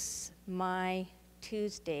makes my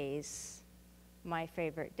Tuesdays my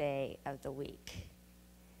favorite day of the week.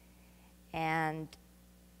 And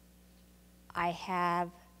I have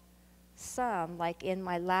some, like in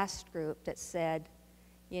my last group, that said,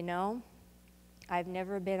 you know, I've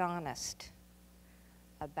never been honest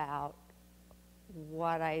about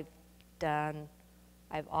what I've done.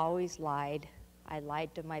 I've always lied. I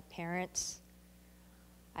lied to my parents.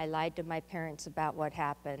 I lied to my parents about what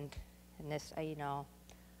happened. And this, you know,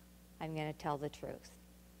 I'm going to tell the truth.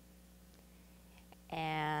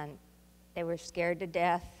 And they were scared to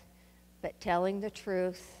death, but telling the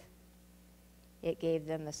truth, it gave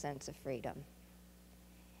them a sense of freedom.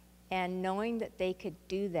 And knowing that they could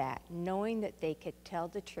do that, knowing that they could tell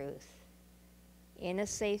the truth in a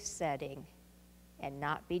safe setting and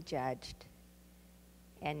not be judged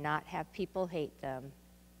and not have people hate them,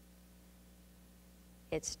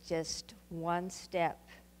 it's just one step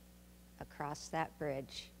across that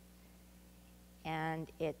bridge.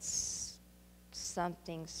 And it's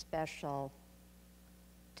something special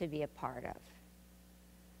to be a part of.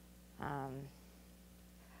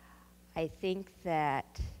 I think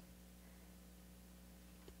that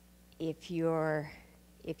if you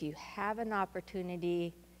have an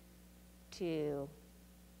opportunity to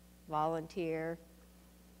volunteer,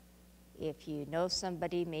 if you know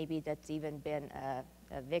somebody maybe that's even been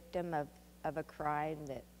a victim of a crime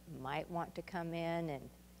that might want to come in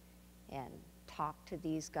and talk to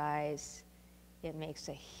these guys, it makes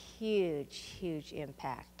a huge, huge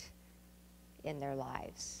impact in their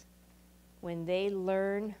lives. When they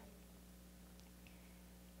learn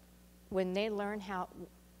how,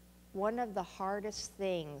 one of the hardest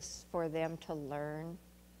things for them to learn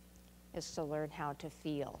is to learn how to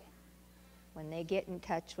feel. When they get in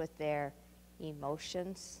touch with their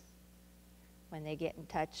emotions, when they get in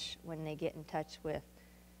touch with,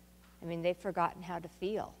 I mean, they've forgotten how to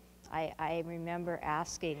feel. I remember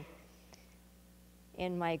asking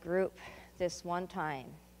in my group this one time,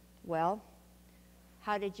 well,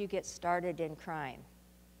 how did you get started in crime?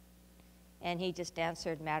 And he just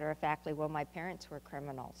answered matter-of-factly, well, my parents were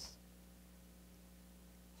criminals.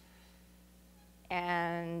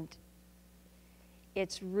 And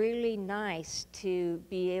it's really nice to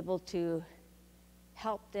be able to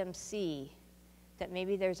help them see that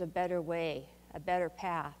maybe there's a better way, a better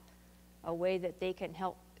path, a way that they can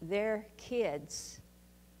help their kids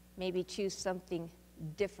maybe choose something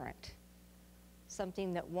different,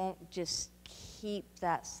 something that won't just keep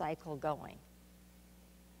that cycle going.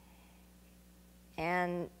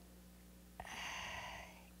 And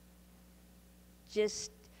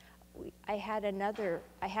just, I had another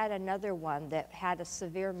one that had a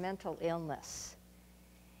severe mental illness.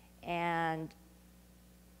 And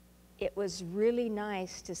it was really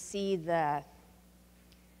nice to see the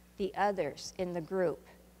others in the group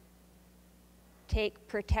take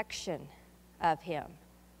protection of him.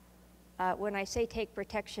 When I say take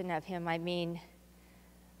protection of him, I mean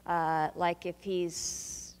like if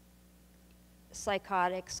he's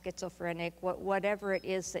psychotic, schizophrenic, whatever it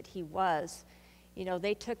is that he was, you know,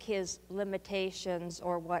 they took his limitations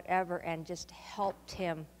or whatever and just helped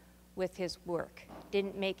him with his work.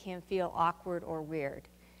 Didn't make him feel awkward or weird.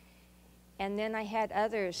 And then I had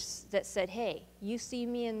others that said, hey, you see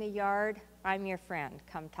me in the yard, I'm your friend,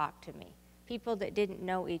 come talk to me. People that didn't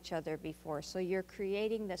know each other before, so you're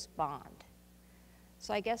creating this bond.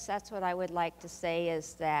 So I guess that's what I would like to say,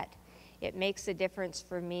 is that it makes a difference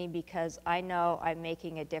for me because I know I'm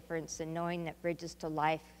making a difference, in knowing that Bridges to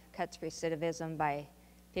Life cuts recidivism by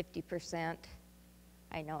 50%.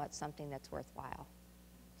 I know it's something that's worthwhile.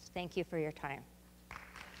 So thank you for your time.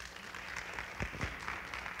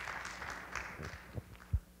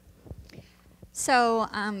 So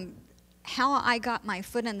how I got my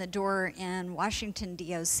foot in the door in Washington,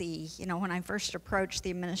 D.C., you know, when I first approached the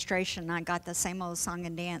administration, I got the same old song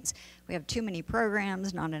and dance. We have too many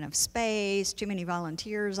programs, not enough space, too many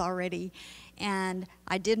volunteers already. And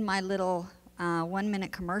I did my little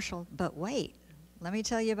 1-minute commercial, but wait, let me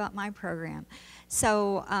tell you about my program.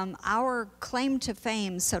 So our claim to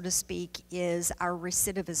fame, so to speak, is our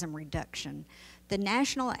recidivism reduction. The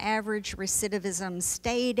national average recidivism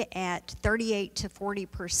stayed at 38 to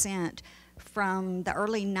 40% from the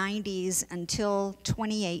early 90s until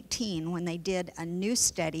 2018 when they did a new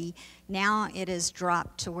study. Now it has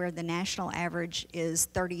dropped to where the national average is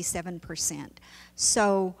 37%.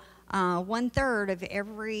 So 1/3 of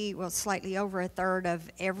every, well, slightly over 1/3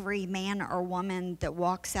 of every man or woman that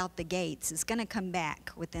walks out the gates is going to come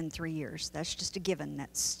back within 3 years. That's just a given.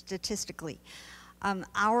 That's statistically.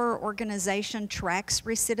 Our organization tracks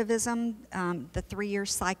recidivism, the 3-year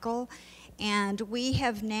cycle, and we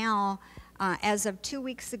have now, as of 2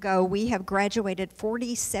 weeks ago, we have graduated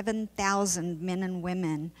 47,000 men and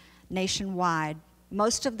women nationwide.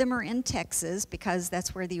 Most of them are in Texas because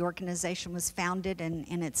that's where the organization was founded,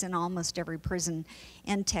 and it's in almost every prison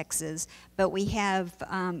in Texas. But we have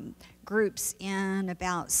groups in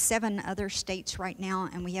about 7 other states right now,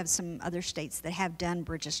 and we have some other states that have done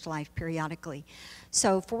Bridges to Life periodically.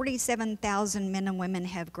 So 47,000 men and women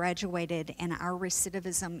have graduated, and our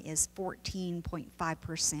recidivism is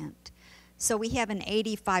 14.5%. So we have an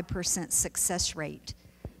 85% success rate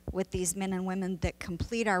with these men and women that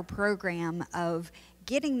complete our program of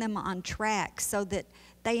getting them on track so that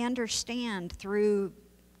they understand through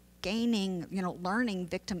gaining, you know, learning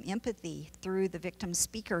victim empathy through the victim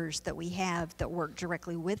speakers that we have that work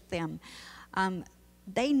directly with them.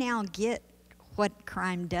 They now get what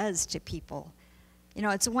crime does to people. You know,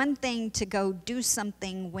 it's one thing to go do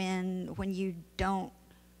something when you don't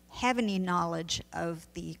have any knowledge of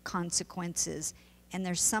the consequences, and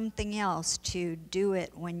there's something else to do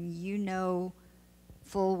it when you know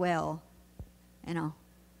full well, you know,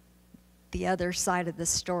 the other side of the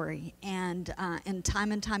story. And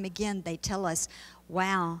time again, they tell us,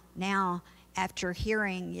 wow, now after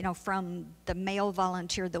hearing, you know, from the male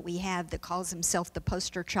volunteer that we have that calls himself the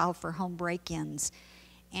poster child for home break-ins,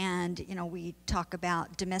 and, you know, we talk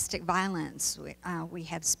about domestic violence. We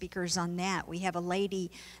have speakers on that. We have a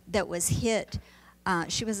lady that was hit.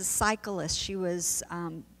 She was a cyclist. She was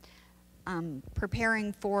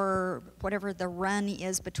preparing for whatever the run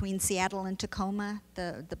is between Seattle and Tacoma,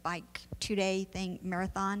 the bike 2-day thing,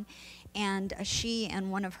 marathon. And she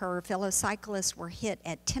and one of her fellow cyclists were hit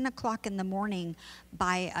at 10 o'clock in the morning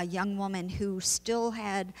by a young woman who still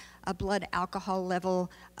had a blood alcohol level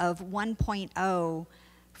of 1.0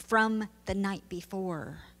 from the night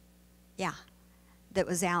before. Yeah, that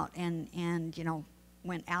was out and you know,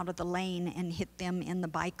 went out of the lane and hit them in the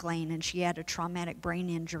bike lane, and she had a traumatic brain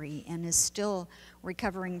injury and is still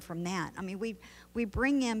recovering from that. I mean, we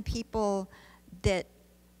bring in people that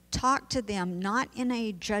talk to them not in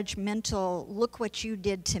a judgmental, look what you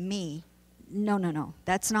did to me. No.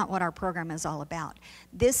 That's not what our program is all about.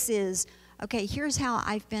 This is, okay, here's how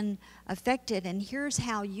I've been affected, and here's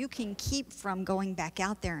how you can keep from going back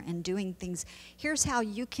out there and doing things. Here's how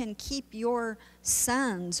you can keep your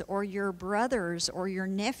sons or your brothers or your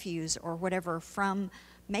nephews or whatever from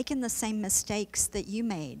making the same mistakes that you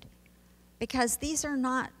made. Because these are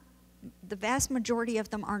not the vast majority of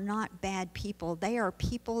them are not bad people. They are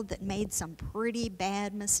people that made some pretty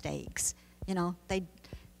bad mistakes. You know,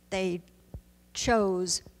 they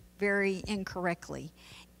chose very incorrectly.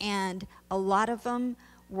 And a lot of them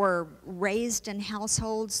were raised in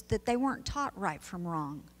households that they weren't taught right from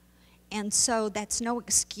wrong. And so that's no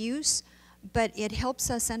excuse, but it helps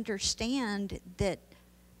us understand that,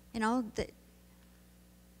 you know, that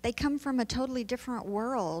they come from a totally different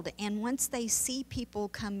world. And once they see people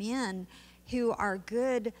come in who are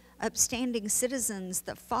good, upstanding citizens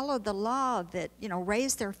that follow the law, that, you know,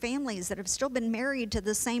 raise their families, that have still been married to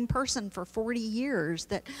the same person for 40 years,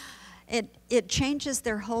 that it changes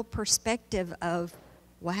their whole perspective of,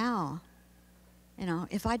 wow, you know,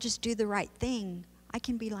 if I just do the right thing, I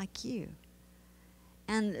can be like you.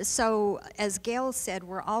 And so, as Gail said,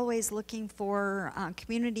 we're always looking for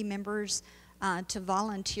community members to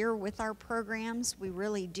volunteer with our programs. We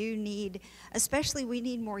really do need, especially we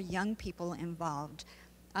need more young people involved.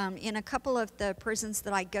 In a couple of the prisons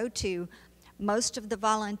that I go to, most of the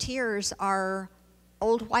volunteers are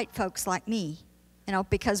old white folks like me, you know,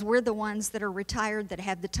 because we're the ones that are retired that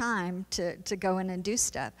have the time to go in and do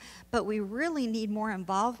stuff. But we really need more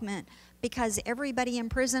involvement because everybody in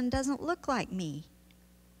prison doesn't look like me.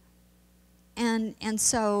 And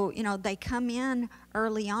so, you know, they come in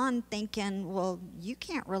early on thinking, well, you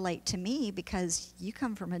can't relate to me because you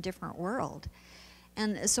come from a different world.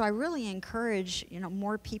 And so I really encourage, you know,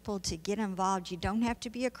 more people to get involved. You don't have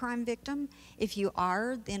to be a crime victim. If you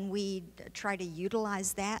are, then we try to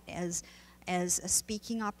utilize that as a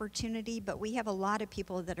speaking opportunity. But we have a lot of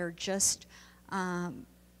people that are just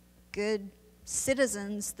good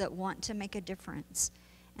citizens that want to make a difference.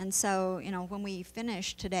 And so, you know, when we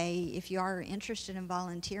finish today, if you are interested in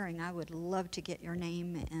volunteering, I would love to get your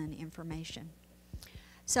name and information.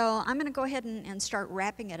 So I'm going to go ahead and start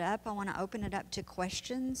wrapping it up. I want to open it up to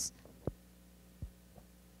questions.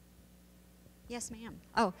 Yes, ma'am.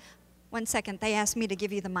 Oh, 1 second. They asked me to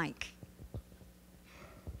give you the mic.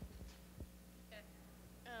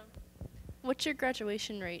 What's your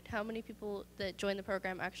graduation rate? How many people that join the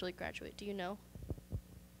program actually graduate? Do you know?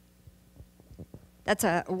 That's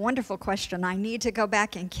a wonderful question. I need to go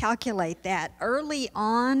back and calculate that. Early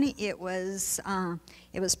on, it was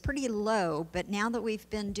pretty low, but now that we've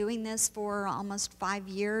been doing this for almost 5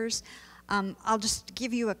 years, I'll just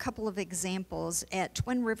give you a couple of examples. At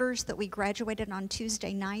Twin Rivers that we graduated on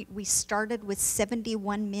Tuesday night, we started with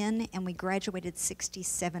 71 men and we graduated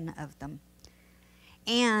 67 of them.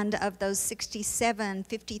 And of those 67,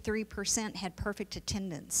 53% had perfect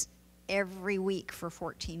attendance every week for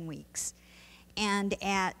 14 weeks. And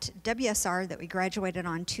at WSR that we graduated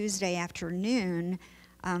on Tuesday afternoon,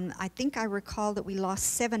 I think I recall that we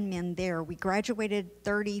lost 7 men there. We graduated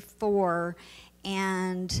 34,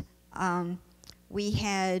 and we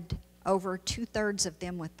had over 2/3 of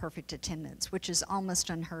them with perfect attendance, which is almost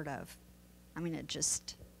unheard of. I mean, it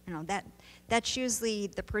just, you know, that's usually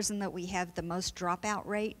the prison that we have the most dropout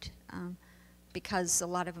rate because a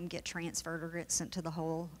lot of them get transferred or get sent to the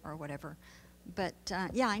hole or whatever. But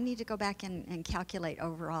yeah, I need to go back and calculate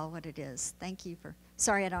overall what it is. Thank you for,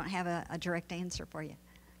 sorry I don't have a direct answer for you.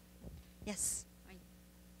 Yes,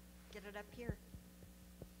 get it up here.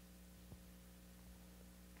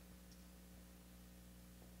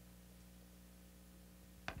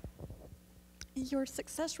 Your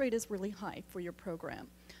success rate is really high for your program.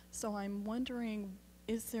 So I'm wondering,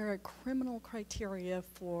 is there a criminal criteria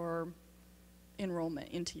for enrollment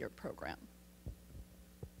into your program?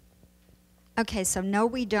 Okay, so no,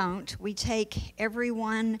 we don't. We take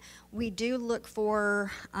everyone. We do look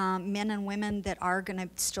for men and women that are going to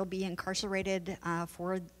still be incarcerated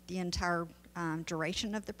for the entire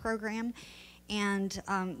duration of the program. And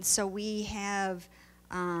so we have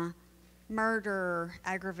murder,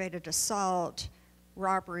 aggravated assault,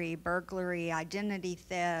 robbery, burglary, identity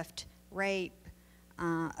theft, rape,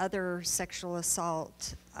 other sexual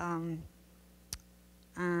assault,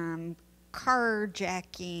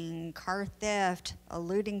 carjacking, car theft,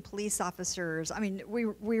 eluding police officers. I mean,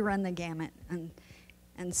 we run the gamut,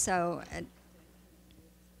 and so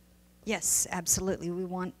yes, absolutely, we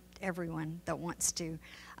want everyone that wants to.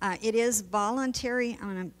 It is voluntary.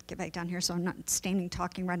 I'm going to get back down here so I'm not standing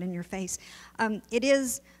talking right in your face. It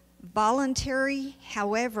is voluntary.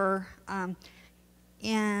 However,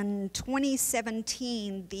 in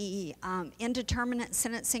 2017, the Indeterminate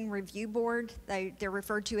Sentencing Review Board, they're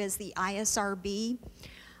referred to as the ISRB,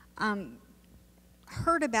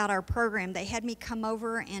 heard about our program, they had me come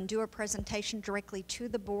over and do a presentation directly to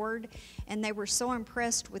the board, and they were so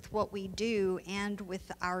impressed with what we do and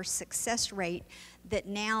with our success rate that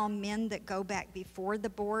now men that go back before the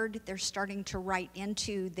board, they're starting to write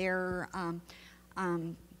into their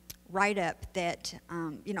write-up that,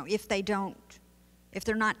 you know, if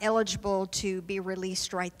they're not eligible to be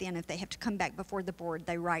released right then, if they have to come back before the board,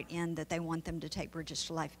 they write in that they want them to take Bridges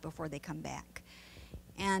to Life before they come back.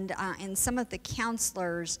 And some of the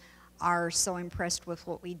counselors are so impressed with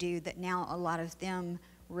what we do that now a lot of them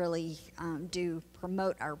really do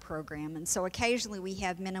promote our program. And so occasionally we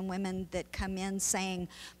have men and women that come in saying,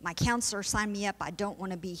 my counselor signed me up, I don't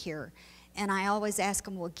want to be here. And I always ask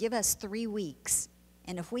them, well, give us 3 weeks.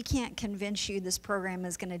 And if we can't convince you this program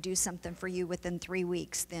is going to do something for you within 3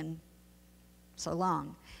 weeks, then so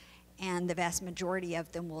long. And the vast majority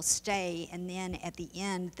of them will stay, and then at the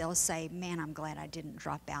end they'll say, man, I'm glad I didn't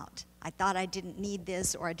drop out. I thought I didn't need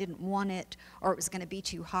this, or I didn't want it, or it was going to be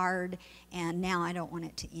too hard, and now I don't want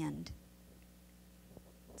it to end.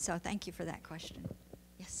 So thank you for that question.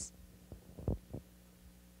 Yes?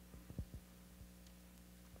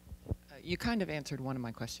 You kind of answered one of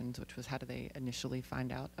my questions, which was how do they initially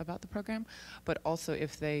find out about the program? But also,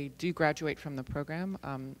 if they do graduate from the program,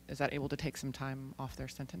 is that able to take some time off their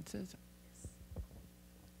sentences?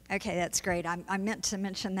 Okay, that's great. I meant to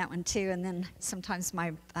mention that one too, and then sometimes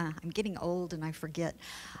I'm getting old and I forget.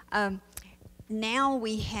 Now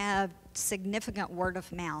we have significant word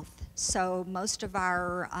of mouth, so most of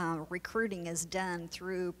our recruiting is done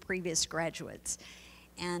through previous graduates.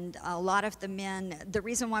 And a lot of the men, the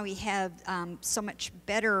reason why we have so much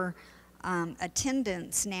better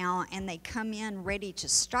attendance now and they come in ready to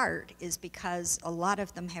start is because a lot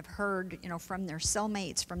of them have heard, you know, from their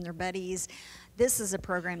cellmates, from their buddies, this is a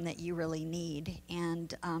program that you really need.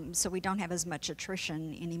 And so we don't have as much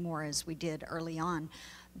attrition anymore as we did early on.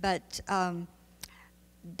 But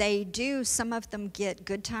they do, some of them get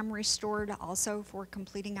good time restored also for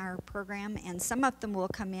completing our program, and some of them will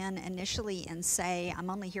come in initially and say,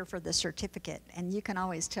 I'm only here for the certificate, and you can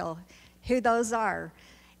always tell who those are.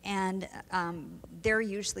 And they're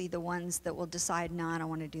usually the ones that will decide, no, I don't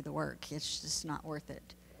want to do the work, it's just not worth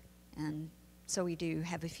it. And so we do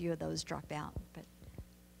have a few of those drop out. But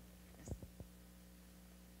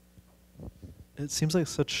it seems like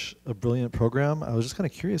such a brilliant program. I was just kind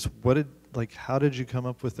of curious, how did you come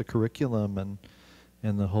up with the curriculum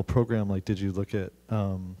and the whole program? Like, did you look at,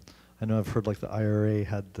 I know I've heard like the IRA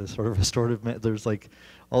had this sort of restorative, there's like,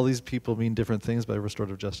 all these people mean different things by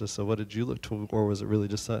restorative justice, so what did you look to, or was it really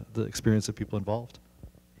just the experience of people involved?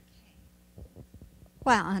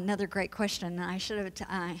 Wow, another great question. I should have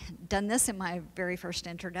done this in my very first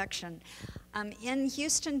introduction. In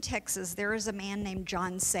Houston, Texas, there is a man named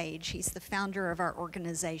John Sage. He's the founder of our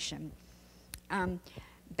organization.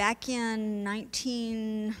 Back in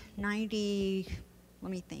 1990,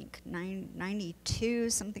 let me think, 92,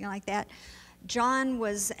 something like that, John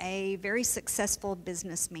was a very successful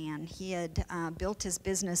businessman. He had built his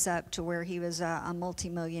business up to where he was a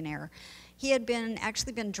multimillionaire. He had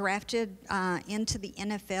actually been drafted into the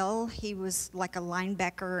NFL. He was like a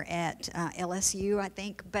linebacker at LSU, I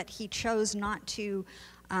think, but he chose not to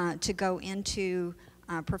go into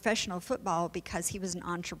professional football because he was an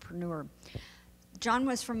entrepreneur. John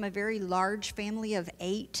was from a very large family of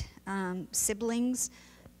 8 siblings.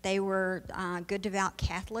 They were good, devout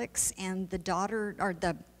Catholics, and the daughter, or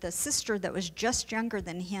the sister that was just younger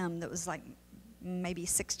than him, that was like maybe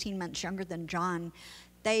 16 months younger than John,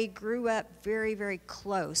 they grew up very, very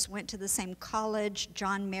close, went to the same college.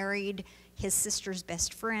 John married his sister's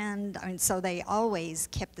best friend. I mean, so they always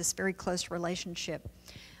kept this very close relationship.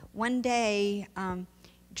 One day,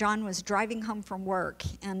 John was driving home from work,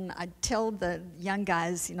 and I tell the young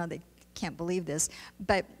guys, you know, they can't believe this,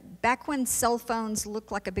 but back when cell phones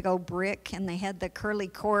looked like a big old brick and they had the curly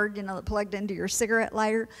cord, you know, that plugged into your cigarette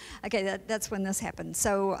lighter, okay, that's when this happened.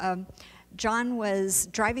 So John was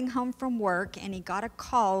driving home from work, and he got a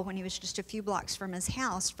call when he was just a few blocks from his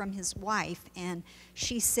house from his wife, and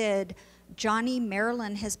she said, Johnny,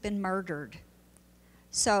 Marilyn has been murdered.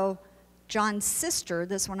 So John's sister,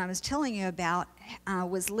 this one I was telling you about,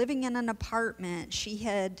 was living in an apartment. She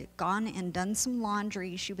had gone and done some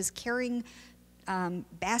laundry. She was carrying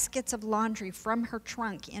baskets of laundry from her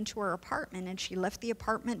trunk into her apartment, and she left the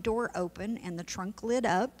apartment door open and the trunk lit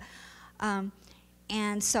up.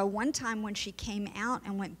 And so one time when she came out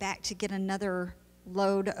and went back to get another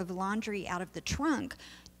load of laundry out of the trunk,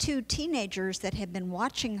 2 teenagers that had been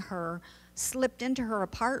watching her slipped into her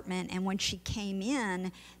apartment, and when she came in,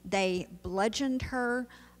 they bludgeoned her,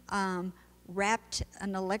 wrapped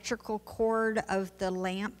an electrical cord of the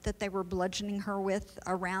lamp that they were bludgeoning her with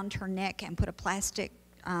around her neck and put a plastic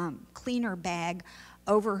cleaner bag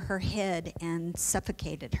over her head and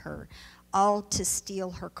suffocated her, all to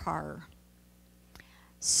steal her car.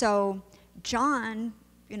 So John,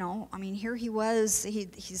 you know, I mean, here he was,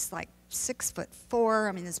 he's like 6'4",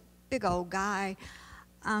 I mean, this big old guy.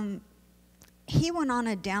 He went on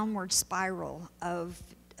a downward spiral of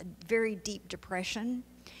very deep depression,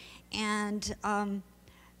 and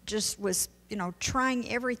just was, you know, trying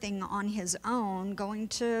everything on his own, going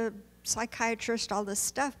to psychiatrist, all this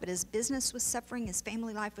stuff, but his business was suffering, his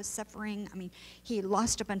family life was suffering. I mean, he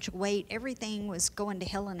lost a bunch of weight. Everything was going to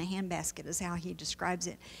hell in a handbasket is how he describes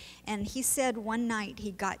it. And he said one night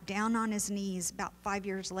he got down on his knees, about 5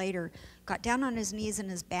 years later, got down on his knees in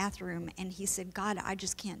his bathroom, and he said, God, I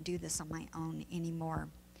just can't do this on my own anymore.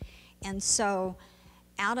 And so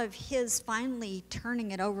out of his finally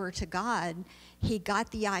turning it over to God, he got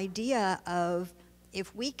the idea of,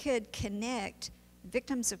 if we could connect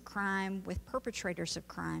victims of crime with perpetrators of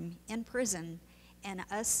crime in prison, and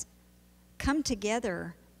us come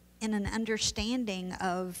together in an understanding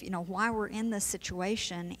of, you know, why we're in this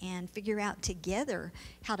situation, and figure out together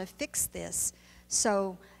how to fix this.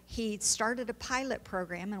 So he started a pilot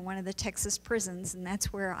program in one of the Texas prisons, and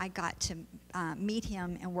that's where I got to meet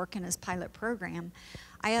him and work in his pilot program.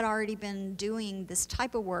 I had already been doing this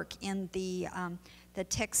type of work in the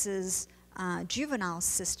Texas juvenile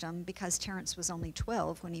system, because Terrence was only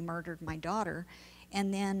 12 when he murdered my daughter.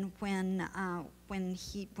 And then when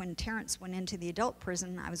Terrence went into the adult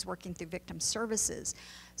prison, I was working through victim services.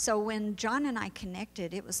 So when John and I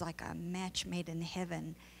connected, it was like a match made in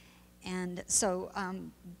heaven. And so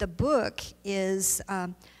the book is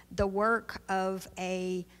the work of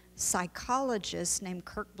a psychologist named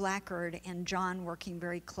Kirk Blackard and John working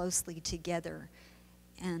very closely together.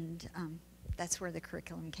 And that's where the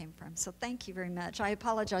curriculum came from. So thank you very much. I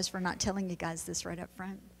apologize for not telling you guys this right up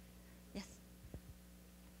front. Yes?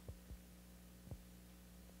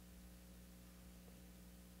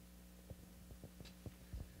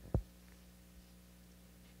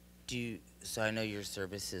 So I know your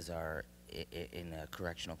services are in a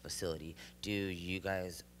correctional facility. Do you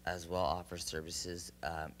guys as well offer services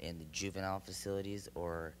in the juvenile facilities,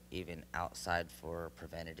 or even outside for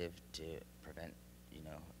preventative to prevent, you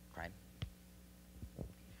know, crime?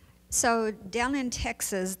 So down in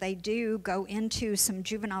Texas, they do go into some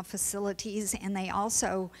juvenile facilities, and they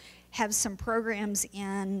also have some programs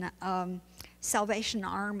in Salvation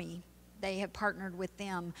Army. They have partnered with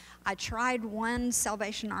them. I tried one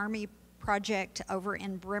Salvation Army project over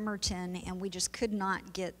in Bremerton, and we just could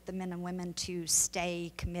not get the men and women to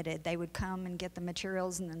stay committed. They would come and get the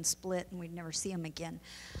materials and then split, and we'd never see them again.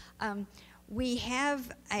 We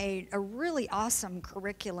have a really awesome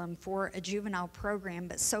curriculum for a juvenile program,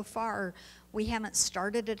 but so far we haven't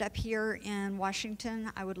started it up here in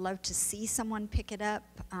Washington. I would love to see someone pick it up.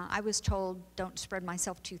 I was told, don't spread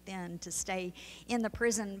myself too thin, to stay in the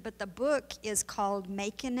prison, but the book is called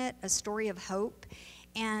Making It, A Story of Hope.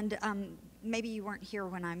 And maybe you weren't here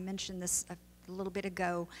when I mentioned this a little bit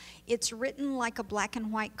ago. It's written like a black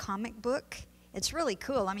and white comic book. It's really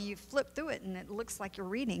cool. I mean, you flip through it and it looks like you're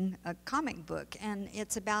reading a comic book. And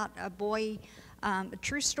it's about a boy, a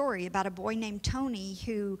true story about a boy named Tony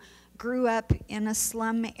who grew up in a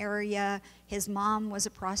slum area. His mom was a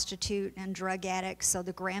prostitute and drug addict, so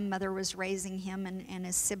the grandmother was raising him and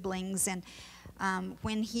his siblings. And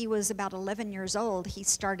when he was about 11 years old, he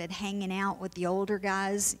started hanging out with the older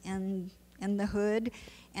guys in the hood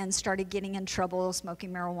and started getting in trouble,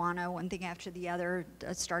 smoking marijuana, one thing after the other,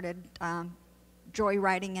 started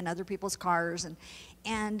joyriding in other people's cars.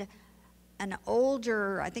 And an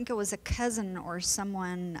older, I think it was a cousin or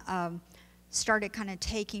someone, started kind of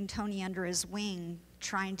taking Tony under his wing,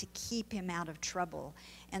 trying to keep him out of trouble.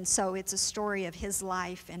 And so it's a story of his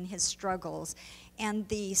life and his struggles. And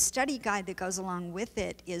the study guide that goes along with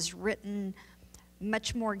it is written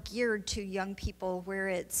much more geared to young people, where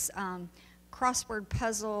it's crossword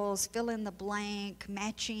puzzles, fill in the blank,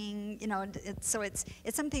 matching, you know, so it's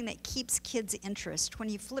something that keeps kids' interest. When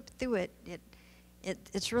you flip through it,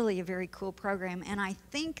 it's really a very cool program. And I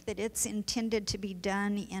think that it's intended to be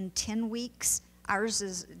done in 10 weeks. Ours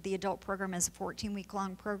is, the adult program is a 14-week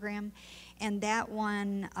long program. And that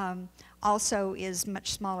one also is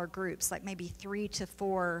much smaller groups, like maybe 3 to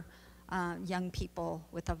 4 young people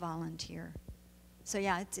with a volunteer. So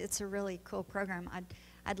yeah, it's a really cool program.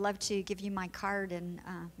 I'd love to give you my card, and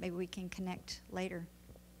maybe we can connect later.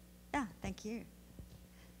 Yeah, thank you.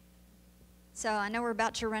 So I know we're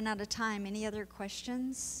about to run out of time. Any other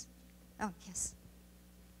questions? Oh, yes.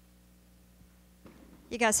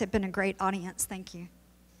 You guys have been a great audience. Thank you.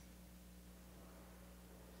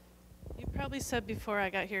 You probably said before I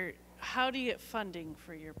got here, how do you get funding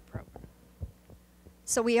for your program?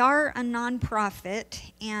 So we are a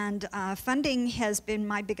nonprofit, and funding has been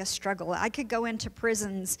my biggest struggle. I could go into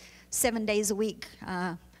prisons 7 days a week,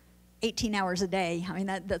 18 hours a day. I mean,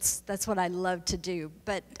 that's what I love to do.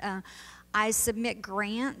 But I submit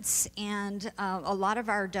grants, and a lot of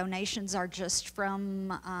our donations are just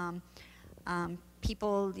from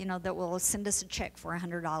people, you know, that will send us a check for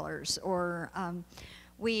 $100, or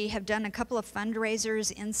we have done a couple of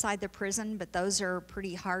fundraisers inside the prison, but those are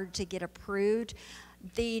pretty hard to get approved.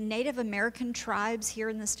 The Native American tribes here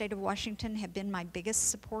in the state of Washington have been my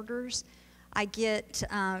biggest supporters. I get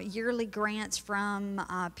yearly grants from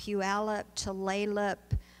Puyallup, Tulalip.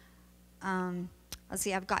 Let's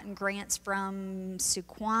see, I've gotten grants from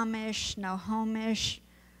Suquamish, Snohomish.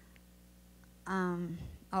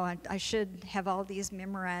 I should have all these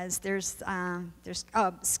memorized. There's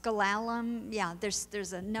Skalalum. Yeah,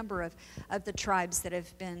 there's a number of the tribes that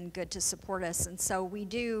have been good to support us, and so we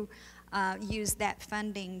do use that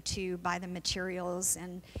funding to buy the materials,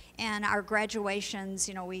 and our graduations.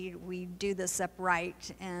 You know, we do this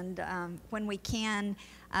upright, and when we can,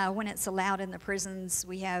 when it's allowed in the prisons,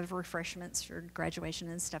 we have refreshments for graduation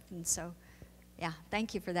and stuff. And so, yeah,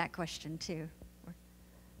 thank you for that question too.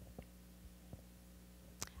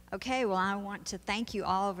 Okay, well, I want to thank you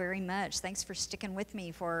all very much. Thanks for sticking with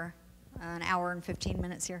me for an hour and 15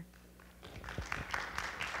 minutes here.